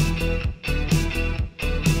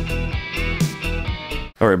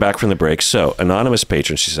 All right, back from the break. So, anonymous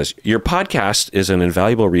patron, she says, your podcast is an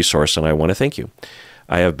invaluable resource, and I want to thank you.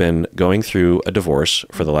 I have been going through a divorce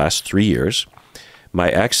for the last 3 years. My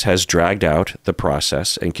ex has dragged out the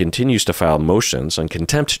process and continues to file motions on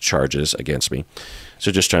contempt charges against me.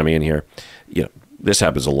 So just chiming in here, this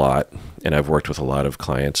happens a lot, and I've worked with a lot of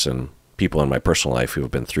clients and people in my personal life who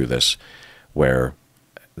have been through this, where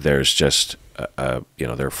there's just,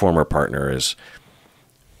 their former partner is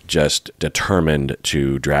just determined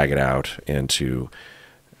to drag it out and to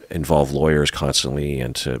involve lawyers constantly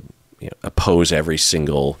and to oppose every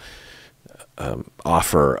single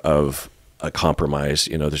offer of a compromise.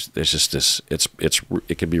 There's just this.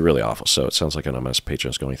 It can be really awful. So it sounds like an anonymous patron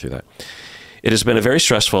is going through that. It has been a very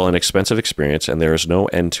stressful and expensive experience, and there is no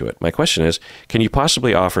end to it. My question is, can you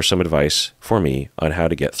possibly offer some advice for me on how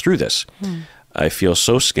to get through this? I feel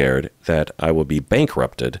so scared that I will be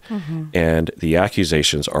bankrupted, and the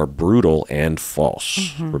accusations are brutal and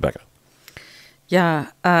false. Rebecca.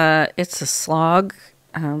 Yeah, it's a slog.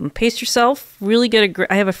 Pace yourself. Really get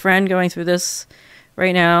I have a friend going through this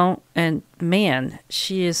right now, and man,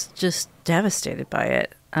 she is just devastated by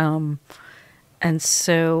it. And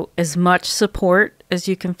so as much support as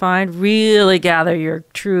you can find, really gather your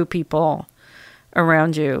true people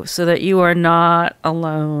around you so that you are not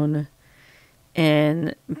alone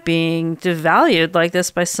in being devalued like this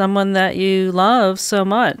by someone that you love so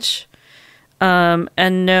much.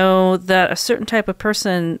 And know that a certain type of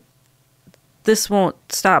person, this won't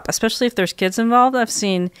stop, especially if there's kids involved. I've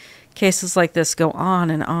seen cases like this go on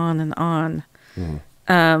and on and on.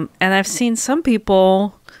 And I've seen some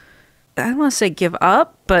people, I don't want to say give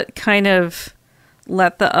up, but kind of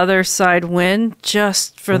let the other side win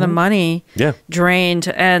just for the money drained.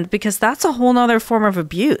 And because that's a whole nother form of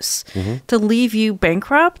abuse to leave you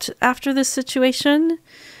bankrupt after this situation.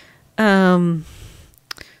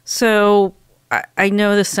 So I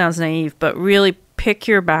know this sounds naive, but really pick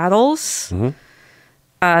your battles,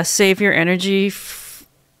 save your energy,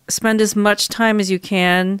 spend as much time as you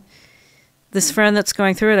can. This friend that's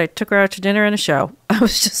going through it, I took her out to dinner and a show. I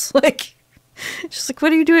was just like,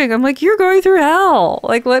 what are you doing? I'm like, you're going through hell.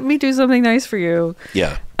 Like, let me do something nice for you.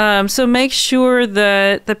 Yeah. So make sure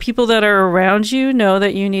that the people that are around you know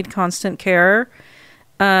that you need constant care,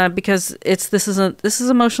 because this is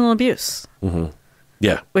emotional abuse.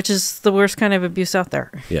 Yeah. Which is the worst kind of abuse out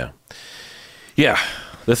there. Yeah. Yeah.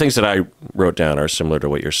 The things that I wrote down are similar to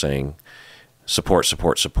what you're saying. Support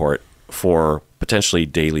for potentially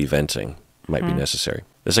daily venting might be necessary.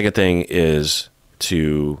 The second thing is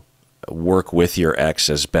to work with your ex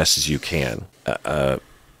as best as you can. I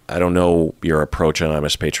don't know your approach,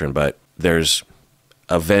 Anonymous Patron, but there's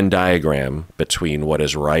a Venn diagram between what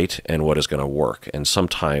is right and what is going to work. And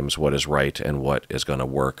sometimes what is right and what is going to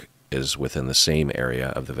work is within the same area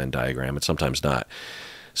of the Venn diagram, and sometimes not.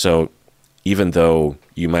 So even though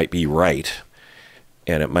you might be right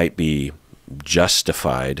and it might be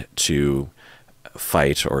justified to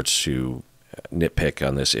fight or to nitpick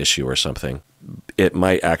on this issue or something, it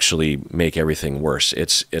might actually make everything worse.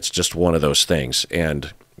 It's just one of those things,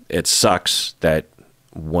 and it sucks that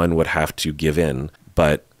one would have to give in,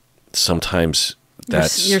 but sometimes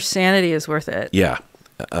that's your sanity is worth it. Yeah.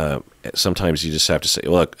 Sometimes you just have to say,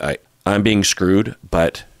 look, I'm being screwed,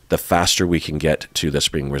 but the faster we can get to this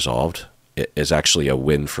being resolved, it is actually a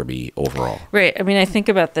win for me overall. Right. I mean, I think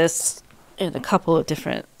about this in a couple of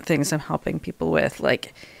different things I'm helping people with.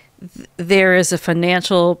 Like, there is a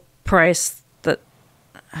financial price that,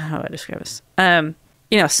 how do I describe this?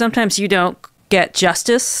 Sometimes you don't get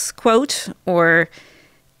justice, quote, or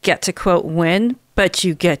get to, quote, win, but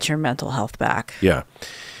you get your mental health back. Yeah.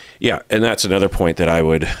 Yeah. And that's another point that I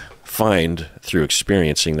would find through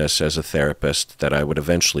experiencing this as a therapist, that I would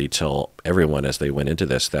eventually tell everyone as they went into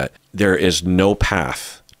this, that there is no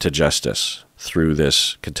path to justice through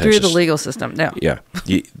this contentious... Through the legal system, no. Yeah.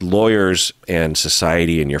 Lawyers and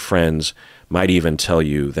society and your friends might even tell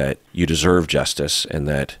you that you deserve justice and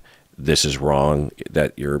that this is wrong,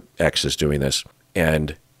 that your ex is doing this.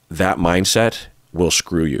 And that mindset will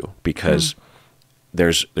screw you, because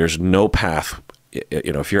there's no path.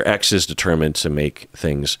 If your ex is determined to make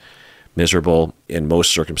things miserable in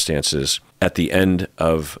most circumstances, at the end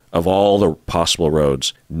of all the possible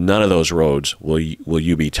roads, none of those roads will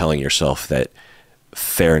you be telling yourself that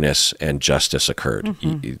fairness and justice occurred.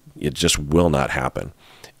 It just will not happen.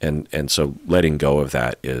 And so letting go of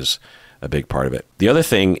that is a big part of it. The other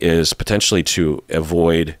thing is potentially to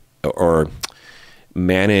avoid or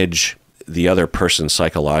manage the other person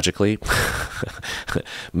psychologically,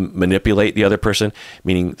 manipulate the other person,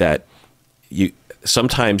 meaning that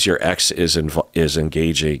sometimes your ex is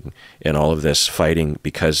engaging in all of this fighting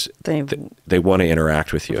because they want to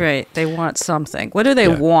interact with you. Right. They want something. What do they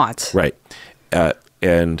want? Right.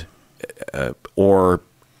 Or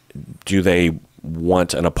do they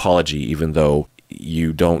want an apology even though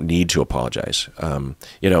you don't need to apologize?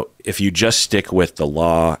 If you just stick with the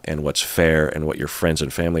law and what's fair and what your friends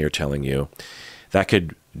and family are telling you, that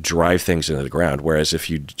could drive things into the ground. Whereas if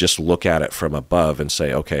you just look at it from above and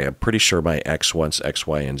say, okay, I'm pretty sure my ex wants X,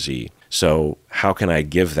 Y, and Z. So how can I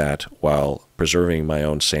give that while preserving my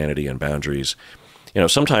own sanity and boundaries?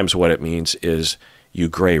 Sometimes what it means is you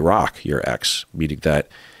gray rock your ex, meaning that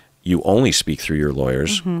you only speak through your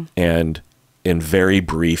lawyers and in very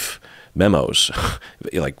brief memos,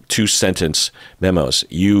 like 2-sentence memos.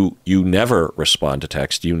 You never respond to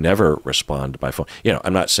text. You never respond by phone.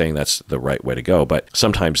 I'm not saying that's the right way to go, but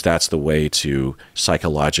sometimes that's the way to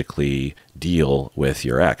psychologically deal with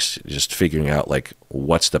your ex. Just figuring out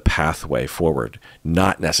what's the pathway forward,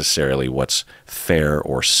 not necessarily what's fair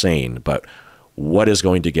or sane, but what is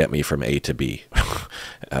going to get me from A to B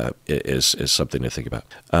is something to think about.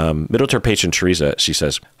 Middle term patient Teresa, she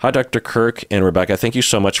says, "Hi, Dr. Kirk and Rebecca. Thank you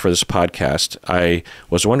so much for this podcast. I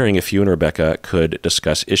was wondering if you and Rebecca could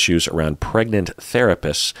discuss issues around pregnant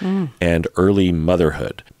therapists and early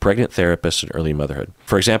motherhood. Pregnant therapists and early motherhood.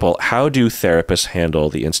 For example, how do therapists handle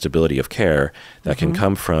the instability of care that can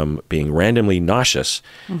come from being randomly nauseous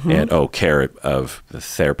and, care of the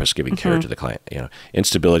therapist giving care to the client,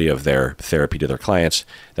 instability of their therapy to their clients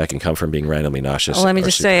that can come from being randomly nauseous." Well, let me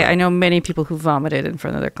just say, I know many people who vomited in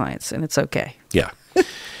front of their clients, and it's okay. Yeah.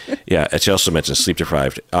 Yeah. And she also mentioned sleep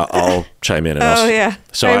deprived. I'll chime in. And yeah.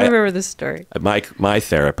 So I remember this story. My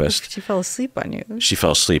therapist. She fell asleep on you. She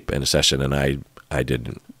fell asleep in a session, and I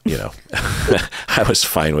didn't, I was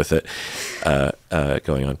fine with it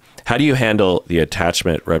going on. How do you handle the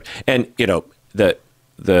attachment? And,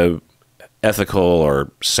 the ethical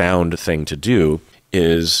or sound thing to do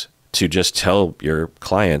is to just tell your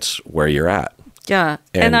clients where you're at. Yeah.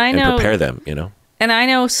 And I know, and prepare them, And I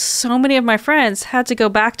know so many of my friends had to go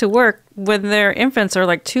back to work when their infants are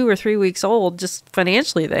like 2 or 3 weeks old. Just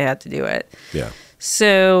financially, they had to do it. Yeah.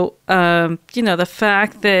 So, the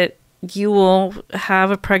fact that you will have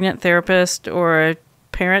a pregnant therapist or a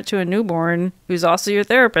parent to a newborn who's also your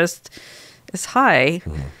therapist is high.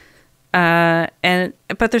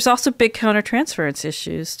 But there's also big countertransference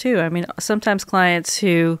issues too. I mean, sometimes clients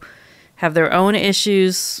who have their own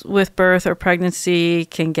issues with birth or pregnancy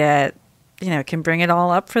can get, can bring it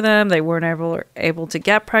all up for them. They weren't able to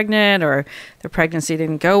get pregnant, or their pregnancy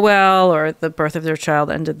didn't go well, or the birth of their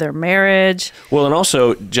child ended their marriage. Well, and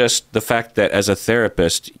also just the fact that as a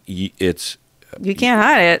therapist, you can't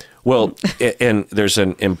hide it. Well, and there's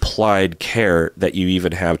an implied care that you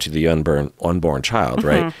even have to the unborn child,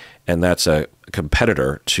 right? And that's a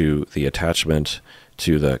competitor to the attachment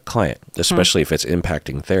to the client, especially if it's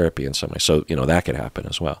impacting therapy in some way. So, that could happen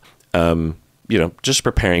as well. Just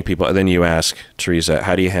preparing people. And then you ask, Teresa,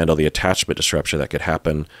 how do you handle the attachment disruption that could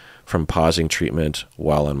happen from pausing treatment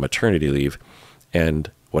while on maternity leave? And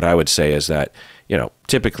what I would say is that,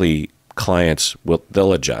 typically clients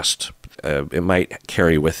they'll adjust. It might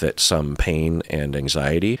carry with it some pain and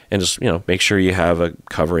anxiety, and just, make sure you have a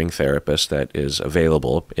covering therapist that is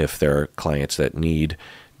available if there are clients that need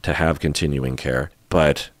to have continuing care.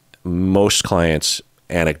 But most clients,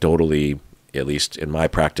 anecdotally, at least in my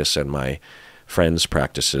practice and my friends'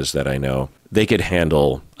 practices that I know, they could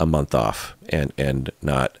handle a month off and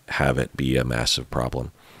not have it be a massive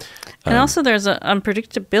problem. And also there's an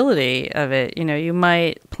unpredictability of it. You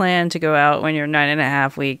might plan to go out when you're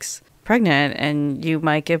 9.5 weeks pregnant, and you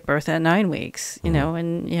might give birth at 9 weeks,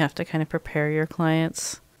 and you have to kind of prepare your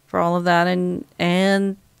clients for all of that.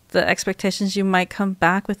 And the expectations, you might come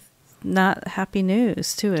back with not happy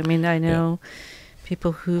news too. I mean, I know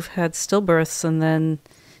people who've had stillbirths, and then,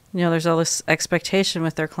 there's all this expectation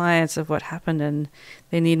with their clients of what happened, and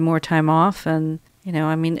they need more time off. And,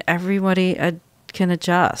 everybody can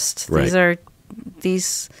adjust. Right.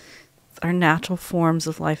 These are natural forms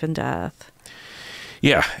of life and death.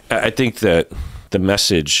 Yeah, I think that the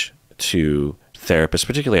message to therapists,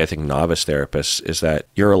 particularly I think novice therapists, is that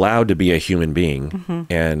you're allowed to be a human being,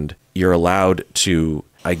 and you're allowed to,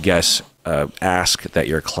 I guess, ask that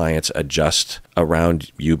your clients adjust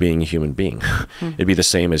around you being a human being. It'd be the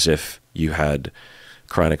same as if you had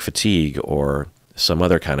chronic fatigue or some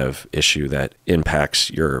other kind of issue that impacts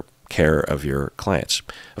your care of your clients.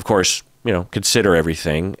 Of course, consider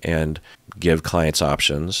everything and give clients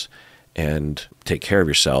options and take care of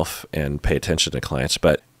yourself and pay attention to clients.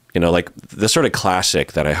 But, like the sort of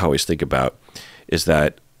classic that I always think about is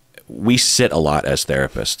that we sit a lot as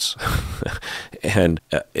therapists and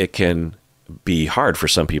it can be hard for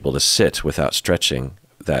some people to sit without stretching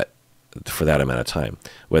for that amount of time,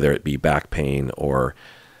 whether it be back pain or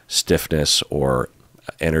stiffness or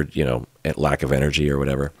lack of energy or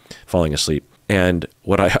whatever, falling asleep. And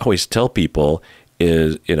what I always tell people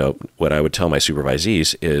is, what I would tell my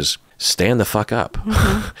supervisees is, stand the fuck up.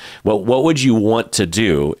 What would you want to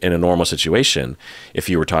do in a normal situation if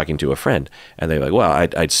you were talking to a friend and they're like, well,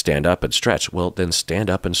 I'd stand up and stretch. Well, then stand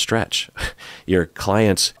up and stretch. Your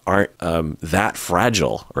clients aren't that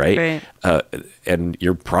fragile, right? And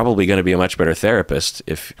you're probably going to be a much better therapist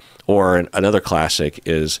another classic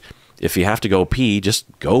is, if you have to go pee, just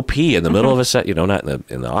go pee in the middle of a set, not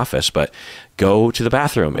in the office, but go to the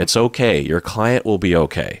bathroom. It's okay. Your client will be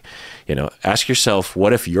okay. Ask yourself,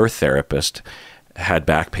 what if your therapist had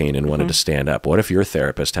back pain and wanted to stand up? What if your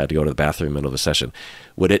therapist had to go to the bathroom in the middle of a session?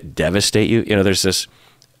 Would it devastate you? There's this,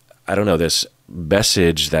 this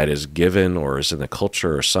message that is given or is in the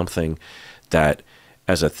culture or something that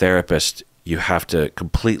as a therapist, you have to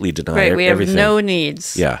completely deny Right, we have everything. no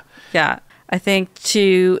needs. Yeah. Yeah. I think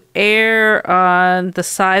to err on the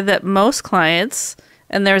side that most clients,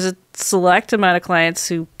 and there's a select amount of clients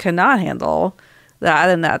who cannot handle that,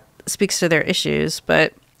 and that speaks to their issues.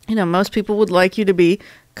 But, most people would like you to be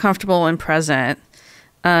comfortable and present.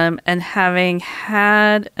 And having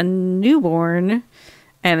had a newborn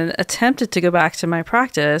and attempted to go back to my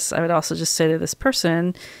practice, I would also just say to this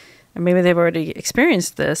person, and maybe they've already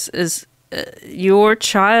experienced this, is your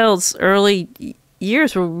child's early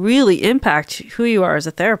years will really impact who you are as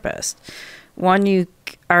a therapist. One, you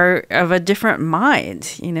are of a different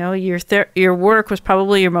mind. Your work was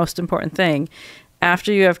probably your most important thing.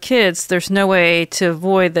 After you have kids, there's no way to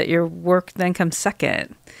avoid that your work then comes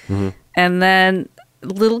second. Mm-hmm. And then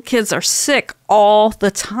little kids are sick all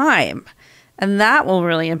the time. And that will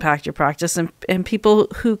really impact your practice. And people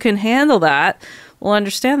who can handle that will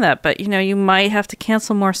understand that. But, you might have to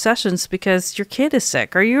cancel more sessions because your kid is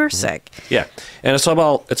sick or you're sick. Yeah. And it's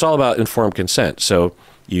all about informed consent. So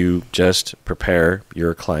you just prepare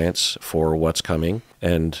your clients for what's coming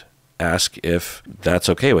and ask if that's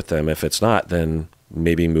okay with them. If it's not, then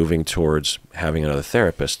maybe moving towards having another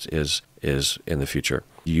therapist is in the future.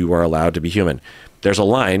 You are allowed to be human. There's a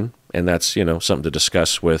line, and that's, something to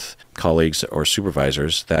discuss with colleagues or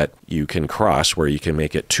supervisors, that you can cross where you can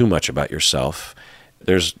make it too much about yourself.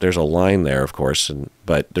 There's a line there, of course,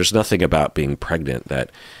 but there's nothing about being pregnant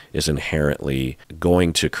that is inherently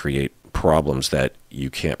going to create problems that you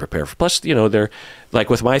can't prepare for. Plus, they're like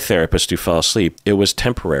with my therapist who fell asleep, it was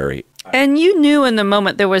temporary. And you knew in the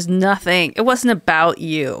moment there was nothing. It wasn't about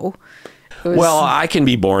you. Well, I can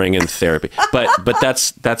be boring in therapy, but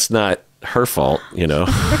that's not her fault,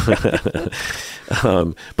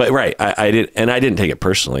 but right, I didn't take it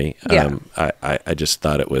personally. Yeah. I just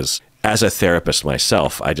thought it was, as a therapist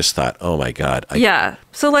myself, I just thought, oh my God. Yeah.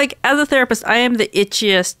 So as a therapist, I am the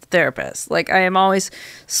itchiest therapist. I am always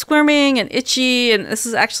squirming and itchy. And this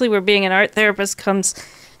is actually where being an art therapist comes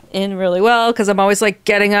in really well, because I'm always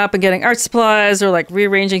getting up and getting art supplies or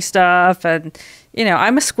rearranging stuff. And,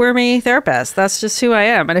 I'm a squirmy therapist. That's just who I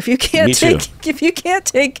am. And if you can't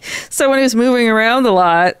take someone who's moving around a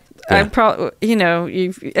lot, yeah. I'm probably,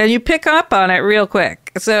 you pick up on it real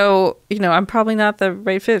quick. So, I'm probably not the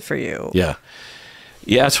right fit for you. Yeah.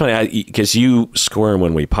 Yeah, it's funny because you squirm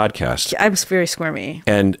when we podcast. I'm very squirmy.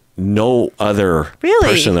 And no other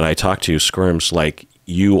person that I talk to squirms like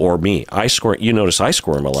you or me. I squirm. You notice I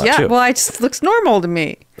squirm a lot too. Yeah, well, it just looks normal to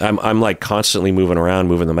me. I'm constantly moving around,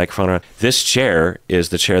 moving the microphone around. This chair is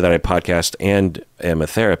the chair that I podcast and am a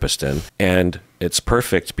therapist in. And it's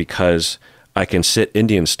perfect because I can sit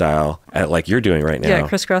Indian style at you're doing right now. Yeah,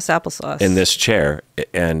 crisscross applesauce. In this chair.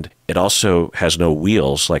 And it also has no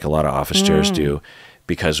wheels like a lot of office chairs do,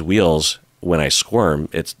 because wheels, when I squirm,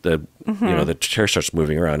 it's the chair starts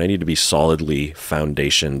moving around. I need to be solidly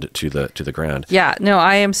foundationed to the ground. Yeah, no,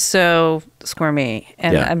 I am so squirmy,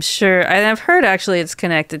 and I'm sure, and I've heard actually it's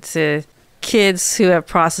connected to kids who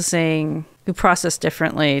process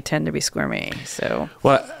differently tend to be squirmy. So,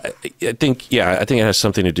 well, I think it has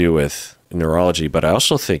something to do with neurology, but I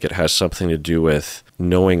also think it has something to do with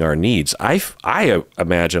knowing our needs. I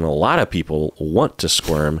imagine a lot of people want to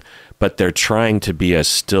squirm, but they're trying to be as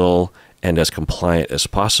still and as compliant as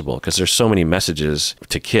possible, because there's so many messages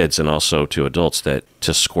to kids and also to adults that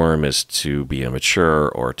to squirm is to be immature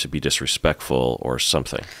or to be disrespectful or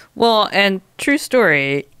something. Well, and true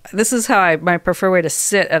story, this is how my preferred way to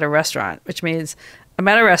sit at a restaurant, which means I'm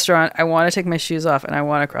at a restaurant, I want to take my shoes off and I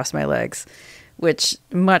want to cross my legs, which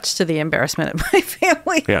much to the embarrassment of my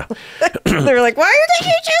family. Yeah. They're like, why are you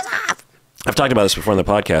taking your shoes off? I've talked about this before in the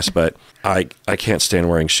podcast, but I can't stand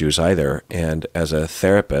wearing shoes either. And as a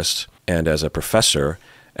therapist and as a professor,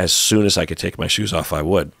 as soon as I could take my shoes off, I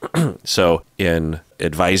would. So in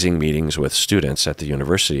advising meetings with students at the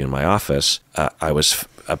university in my office, I was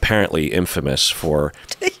apparently infamous for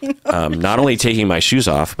not only taking my shoes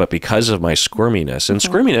off, but because of my squirminess. And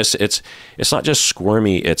squirminess, it's not just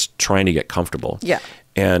squirmy, it's trying to get comfortable. Yeah.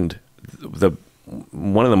 And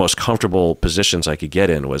one of the most comfortable positions I could get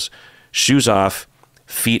in was shoes off,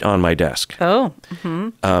 feet on my desk. Oh.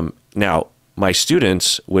 Mm-hmm. Now, my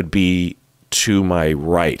students would be to my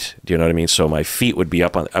right. Do you know what I mean? So my feet would be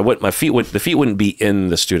up on. The feet wouldn't be in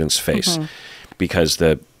the student's face because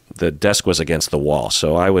the desk was against the wall.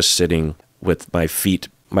 So I was sitting with my feet.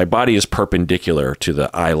 My body is perpendicular to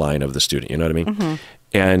the eye line of the student. You know what I mean?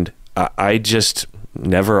 And I just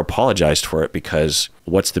never apologized for it because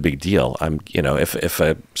what's the big deal? If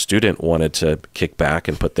a student wanted to kick back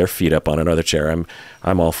and put their feet up on another chair,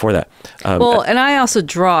 I'm all for that. And I also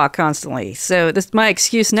draw constantly. So my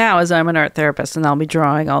excuse now is I'm an art therapist and I'll be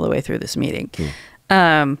drawing all the way through this meeting.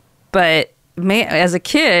 But as a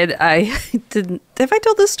kid, I didn't. Have I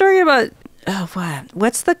told this story about? Oh,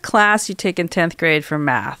 what's the class you take in 10th grade for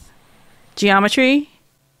math? Geometry?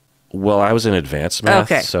 Well, I was in advanced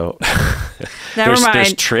math, so Never mind.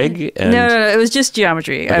 There's trig. And... No, it was just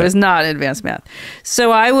geometry. Okay. I was not in advanced math.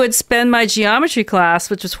 So I would spend my geometry class,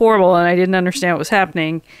 which was horrible, and I didn't understand what was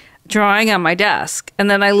happening, drawing on my desk. And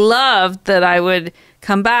then I loved that I would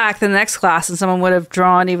come back the next class and someone would have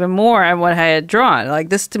drawn even more on what I had drawn. Like,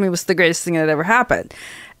 this to me was the greatest thing that ever happened.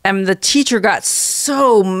 And the teacher got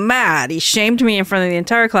so mad. He shamed me in front of the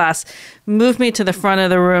entire class, moved me to the front of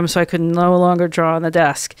the room so I could no longer draw on the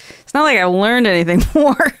desk. It's not like I learned anything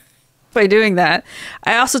more by doing that.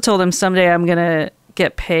 I also told him someday I'm going to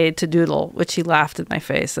get paid to doodle, which he laughed in my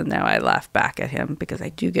face. And now I laugh back at him because I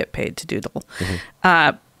do get paid to doodle.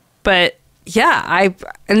 But yeah,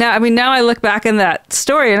 now I look back in that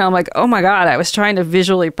story and I'm like, oh my God, I was trying to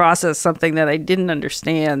visually process something that I didn't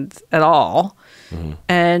understand at all.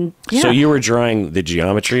 And so you were drawing the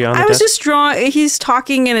geometry on the desk? I was just drawing. He's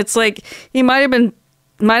talking and it's like he might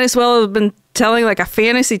as well have been telling like a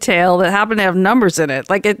fantasy tale that happened to have numbers in it.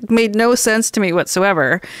 Like, it made no sense to me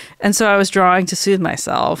whatsoever. And so I was drawing to soothe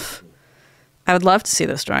myself. I would love to see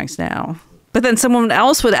those drawings now. But then someone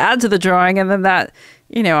else would add to the drawing, and then that,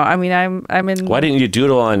 I'm in. Why didn't you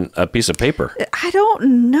doodle on a piece of paper? I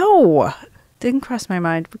don't know. Didn't cross my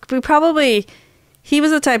mind. He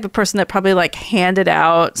was the type of person that probably like handed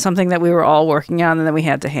out something that we were all working on, and then we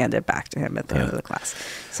had to hand it back to him at the end of the class.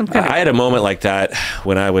 I had a moment like that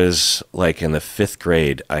when I was like in the 5th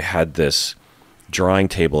grade. I had this drawing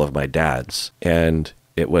table of my dad's, and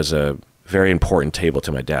it was a very important table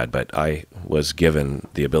to my dad, but I was given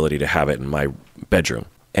the ability to have it in my bedroom.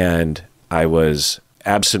 And I was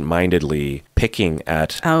absent-mindedly picking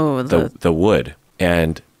at the wood,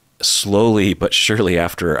 and slowly but surely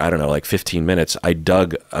after, I don't know, like 15 minutes, I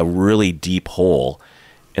dug a really deep hole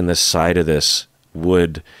in the side of this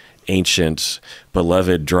wood, ancient,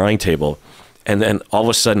 beloved drawing table. And then all of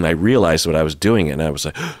a sudden I realized what I was doing, and I was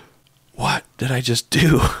like, what did I just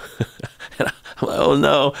do? And I'm like, oh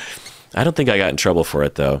no. I don't think I got in trouble for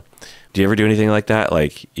it though. Do you ever do anything like that?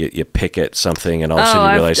 Like you pick at something and all of a sudden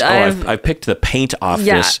you realize, I've picked the paint off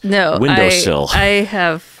this windowsill. I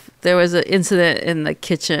have. There was an incident in the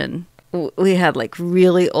kitchen. We had like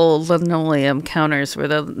really old linoleum counters where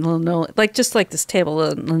the linoleum, just like this table,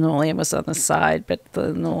 the linoleum was on the side, but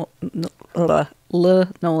the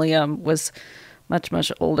linoleum was much,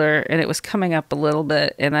 much older, and it was coming up a little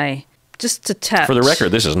bit, and just to test. For the record,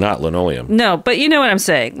 this is not linoleum. No, but you know what I'm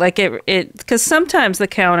saying. Like because sometimes the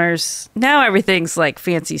counters, now everything's like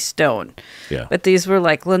fancy stone. Yeah. But these were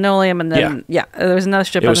like linoleum, and then there was another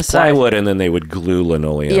strip on the side. It was plywood, and then they would glue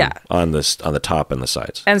linoleum on the top and the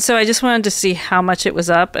sides. And so I just wanted to see how much it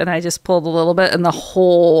was up, and I just pulled a little bit, and the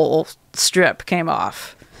whole strip came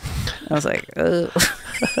off. I was like, ugh.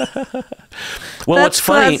 Well, that's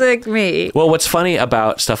classic me. Well, what's funny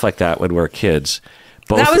about stuff like that when we're kids.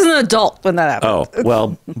 That was an adult when that happened. Oh,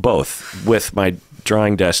 well, both. With my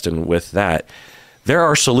drawing desk and with that, there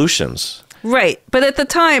are solutions. Right. But at the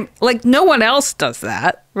time, like, no one else does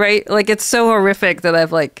that, right? Like, it's so horrific that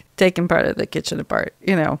I've, like, taken part of the kitchen apart,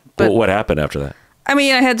 But well, what happened after that? I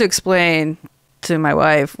mean, I had to explain to my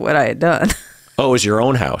wife what I had done. Oh, it was your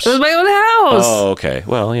own house? It was my own house. Oh, okay.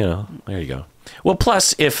 Well, there you go. Well,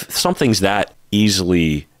 plus, if something's that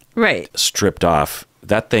easily stripped off,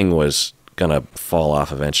 that thing was gonna fall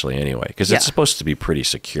off eventually anyway, because it's supposed to be pretty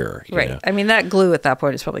secure, right? I mean, that glue at that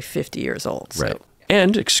point is probably 50 years old, so. Right?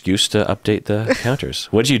 And excuse to update the counters.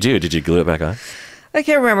 What did you do? Did you glue it back on? I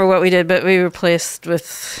can't remember what we did, but we replaced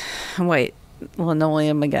with white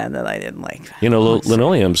linoleum again that I didn't like.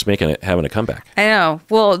 Linoleum's having a comeback. I know.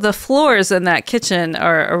 Well, the floors in that kitchen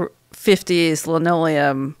are 50s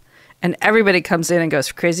linoleum, and everybody comes in and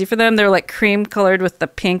goes crazy for them. They're like cream colored with the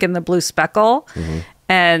pink and the blue speckle.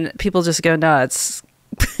 And people just go nuts.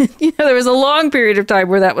 There was a long period of time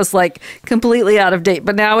where that was like completely out of date,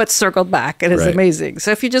 but now it's circled back and it's amazing.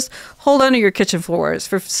 So if you just hold on to your kitchen floors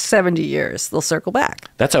for 70 years, they'll circle back.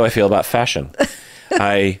 That's how I feel about fashion.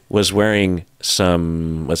 I was wearing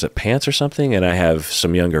was it pants or something? And I have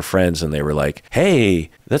some younger friends and they were like, hey,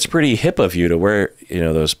 that's pretty hip of you to wear,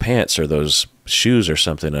 those pants or those shoes or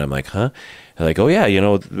something. And I'm like, huh? They're like, oh yeah,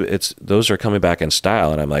 those are coming back in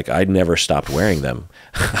style. And I'm like, I never stopped wearing them.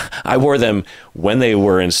 I wore them when they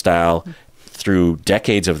were in style through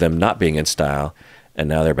decades of them not being in style. and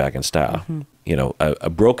now they're back in style. You know, a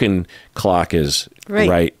broken clock is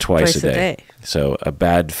right twice a day. So a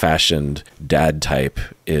bad fashioned dad type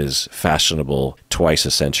is fashionable twice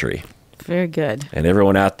a century. Very good. And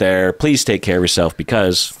everyone out there, please take care of yourself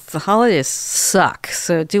because the holidays suck.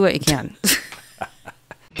 So do what you can.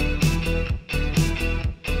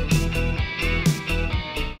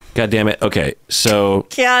 God damn it. Okay. So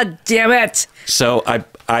God damn it. So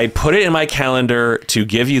I put it in my calendar to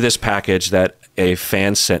give you this package that a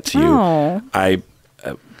fan sent to you. Oh. Right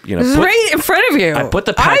in front of you. I put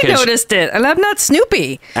the package. I noticed it, and I'm not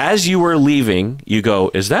Snoopy. As you were leaving, you go,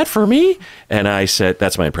 "Is that for me?" And I said,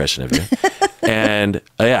 "That's my impression of you." And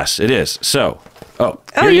yes, it is. So,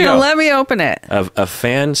 here you go. Let me open it. A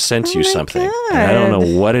fan sent you something. God. And I don't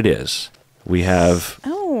know what it is. We have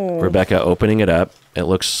Rebecca opening it up. It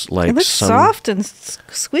looks like soft and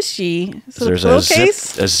squishy. So there's a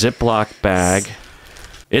Ziploc bag.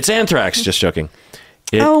 It's anthrax. Just joking.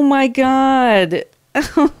 Oh my God.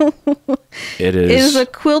 It is a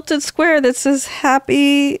quilted square that says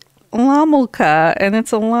Happy Lamulka, and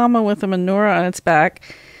it's a llama with a menorah on its back.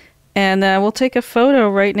 And we'll take a photo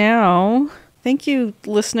right now. Thank you,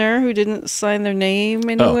 listener, who didn't sign their name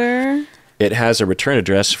anywhere. It has a return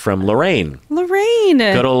address from Lorraine.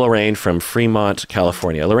 Good old Lorraine from Fremont,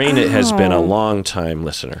 California. Lorraine has been a long-time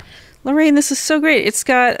listener. Lorraine, this is so great. It's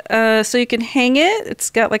got, so you can hang it. It's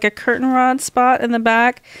got like a curtain rod spot in the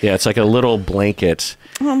back. Yeah, it's like a little blanket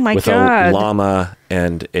with a llama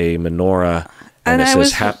and a menorah. And it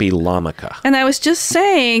says Happy Lamaka. And I was just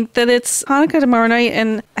saying that it's Hanukkah tomorrow night,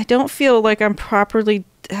 and I don't feel like I'm properly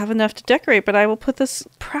have enough to decorate, but I will put this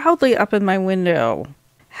proudly up in my window.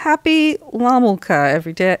 Happy Lamulka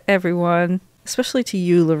every day, everyone. Especially to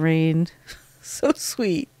you, Lorraine. So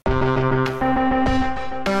sweet.